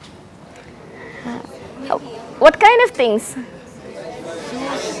Flipkart? What kind of things?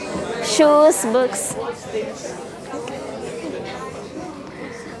 Shoes, books.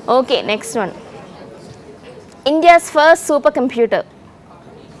 Okay, next one. India's first supercomputer.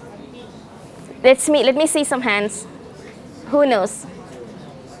 Let me see some hands. Who knows?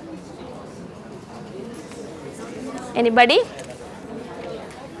 Anybody?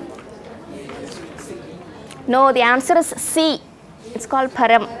 No, the answer is C. It's called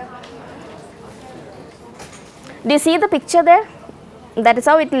Param. Do you see the picture there? That is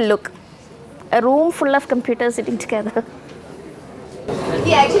how it will look. A room full of computers sitting together.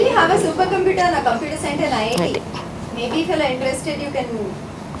 We actually have a supercomputer in a computer center in IIT. Maybe if you are interested, you can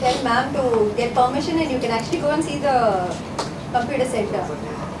tell ma'am to get permission and you can actually go and see the computer center.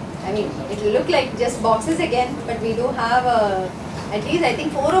 I mean, it will look like just boxes again, but we do have at least I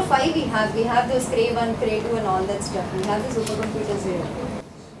think 4 or 5 we have. We have those Cray 1, Cray 2 and all that stuff. We have the supercomputers here.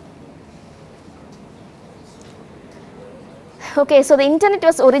 Okay, so the internet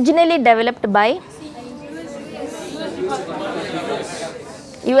was originally developed by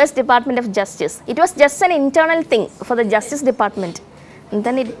US Department of Justice. It was just an internal thing for the Justice Department, and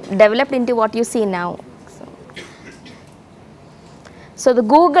then it developed into what you see now. So the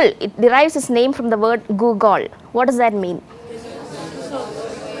Google, it derives its name from the word Google. What does that mean?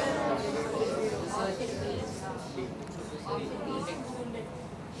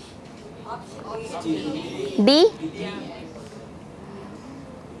 D?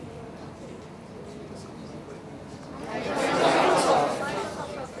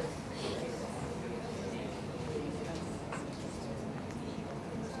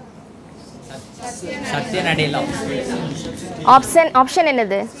 Option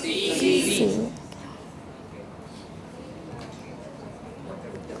என்னது? C.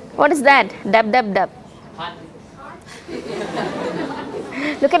 What is that? Dub.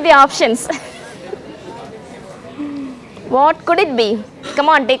 Look at the options. What could it be? Come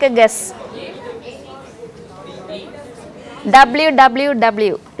on, take a guess.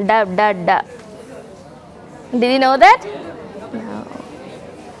 www. Dub. Did you know that? No.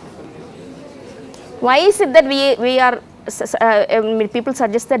 Why is it that we are people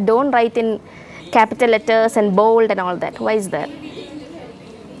suggest that don't write in capital letters and bold and all that? Why is that?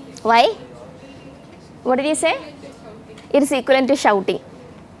 Why? What did you say? It is equivalent to shouting.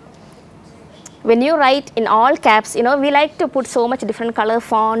 When you write in all caps, we like to put so much different color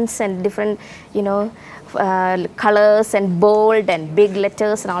fonts and different, colors and bold and big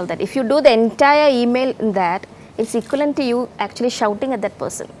letters and all that. If you do the entire email in that, it's equivalent to you actually shouting at that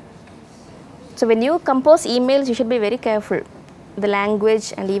person. So when you compose emails, you should be very careful. The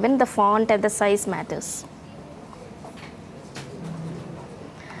language and even the font and the size matters.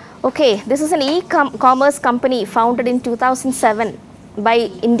 Okay, this is an e-commerce company founded in 2007 by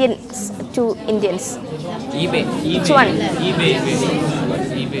Indians, 2 Indians. eBay. Which one? eBay.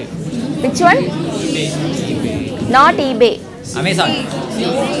 Which one? eBay. Not eBay. Amazon.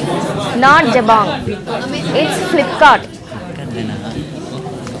 Not Jabong. It's Flipkart.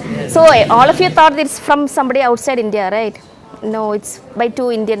 So all of you thought it's from somebody outside India, right? No, it's by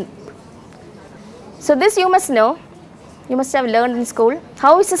 2 Indian. So this you must know. You must have learned in school.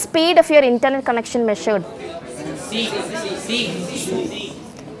 How is the speed of your internet connection measured? C.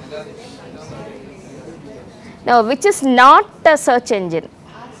 Now, which is not a search engine?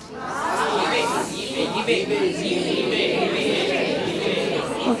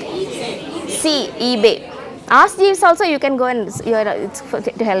 C. eBay. Ask Jeeves also, you can go and it's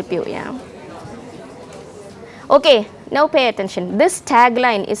to help you. Yeah. Okay, now pay attention. This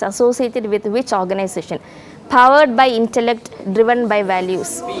tagline is associated with which organization? Powered by intellect, driven by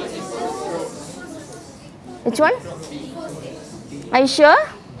values. Which one? Are you sure?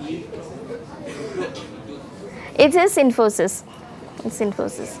 It is Infosys. It's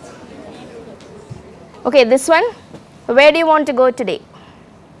Infosys. Okay, this one. Where do you want to go today?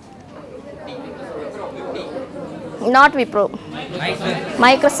 Not Wipro.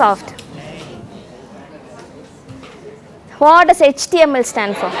 Microsoft. What does HTML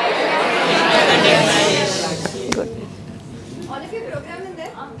stand for? Good. All of you program in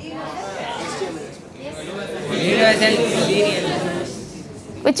there? Do you know that? Universal Serial.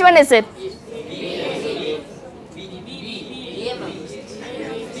 Which one is it?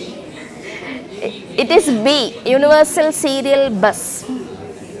 It is B, Universal Serial Bus.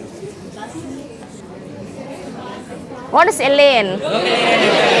 What is LAN?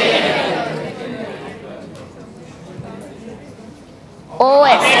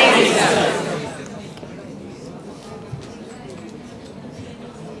 OS.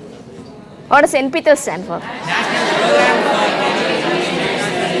 What does NPTEL stand for?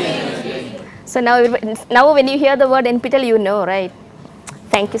 So now when you hear the word NPTEL, you know, right?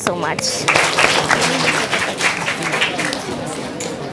 Thank you so much.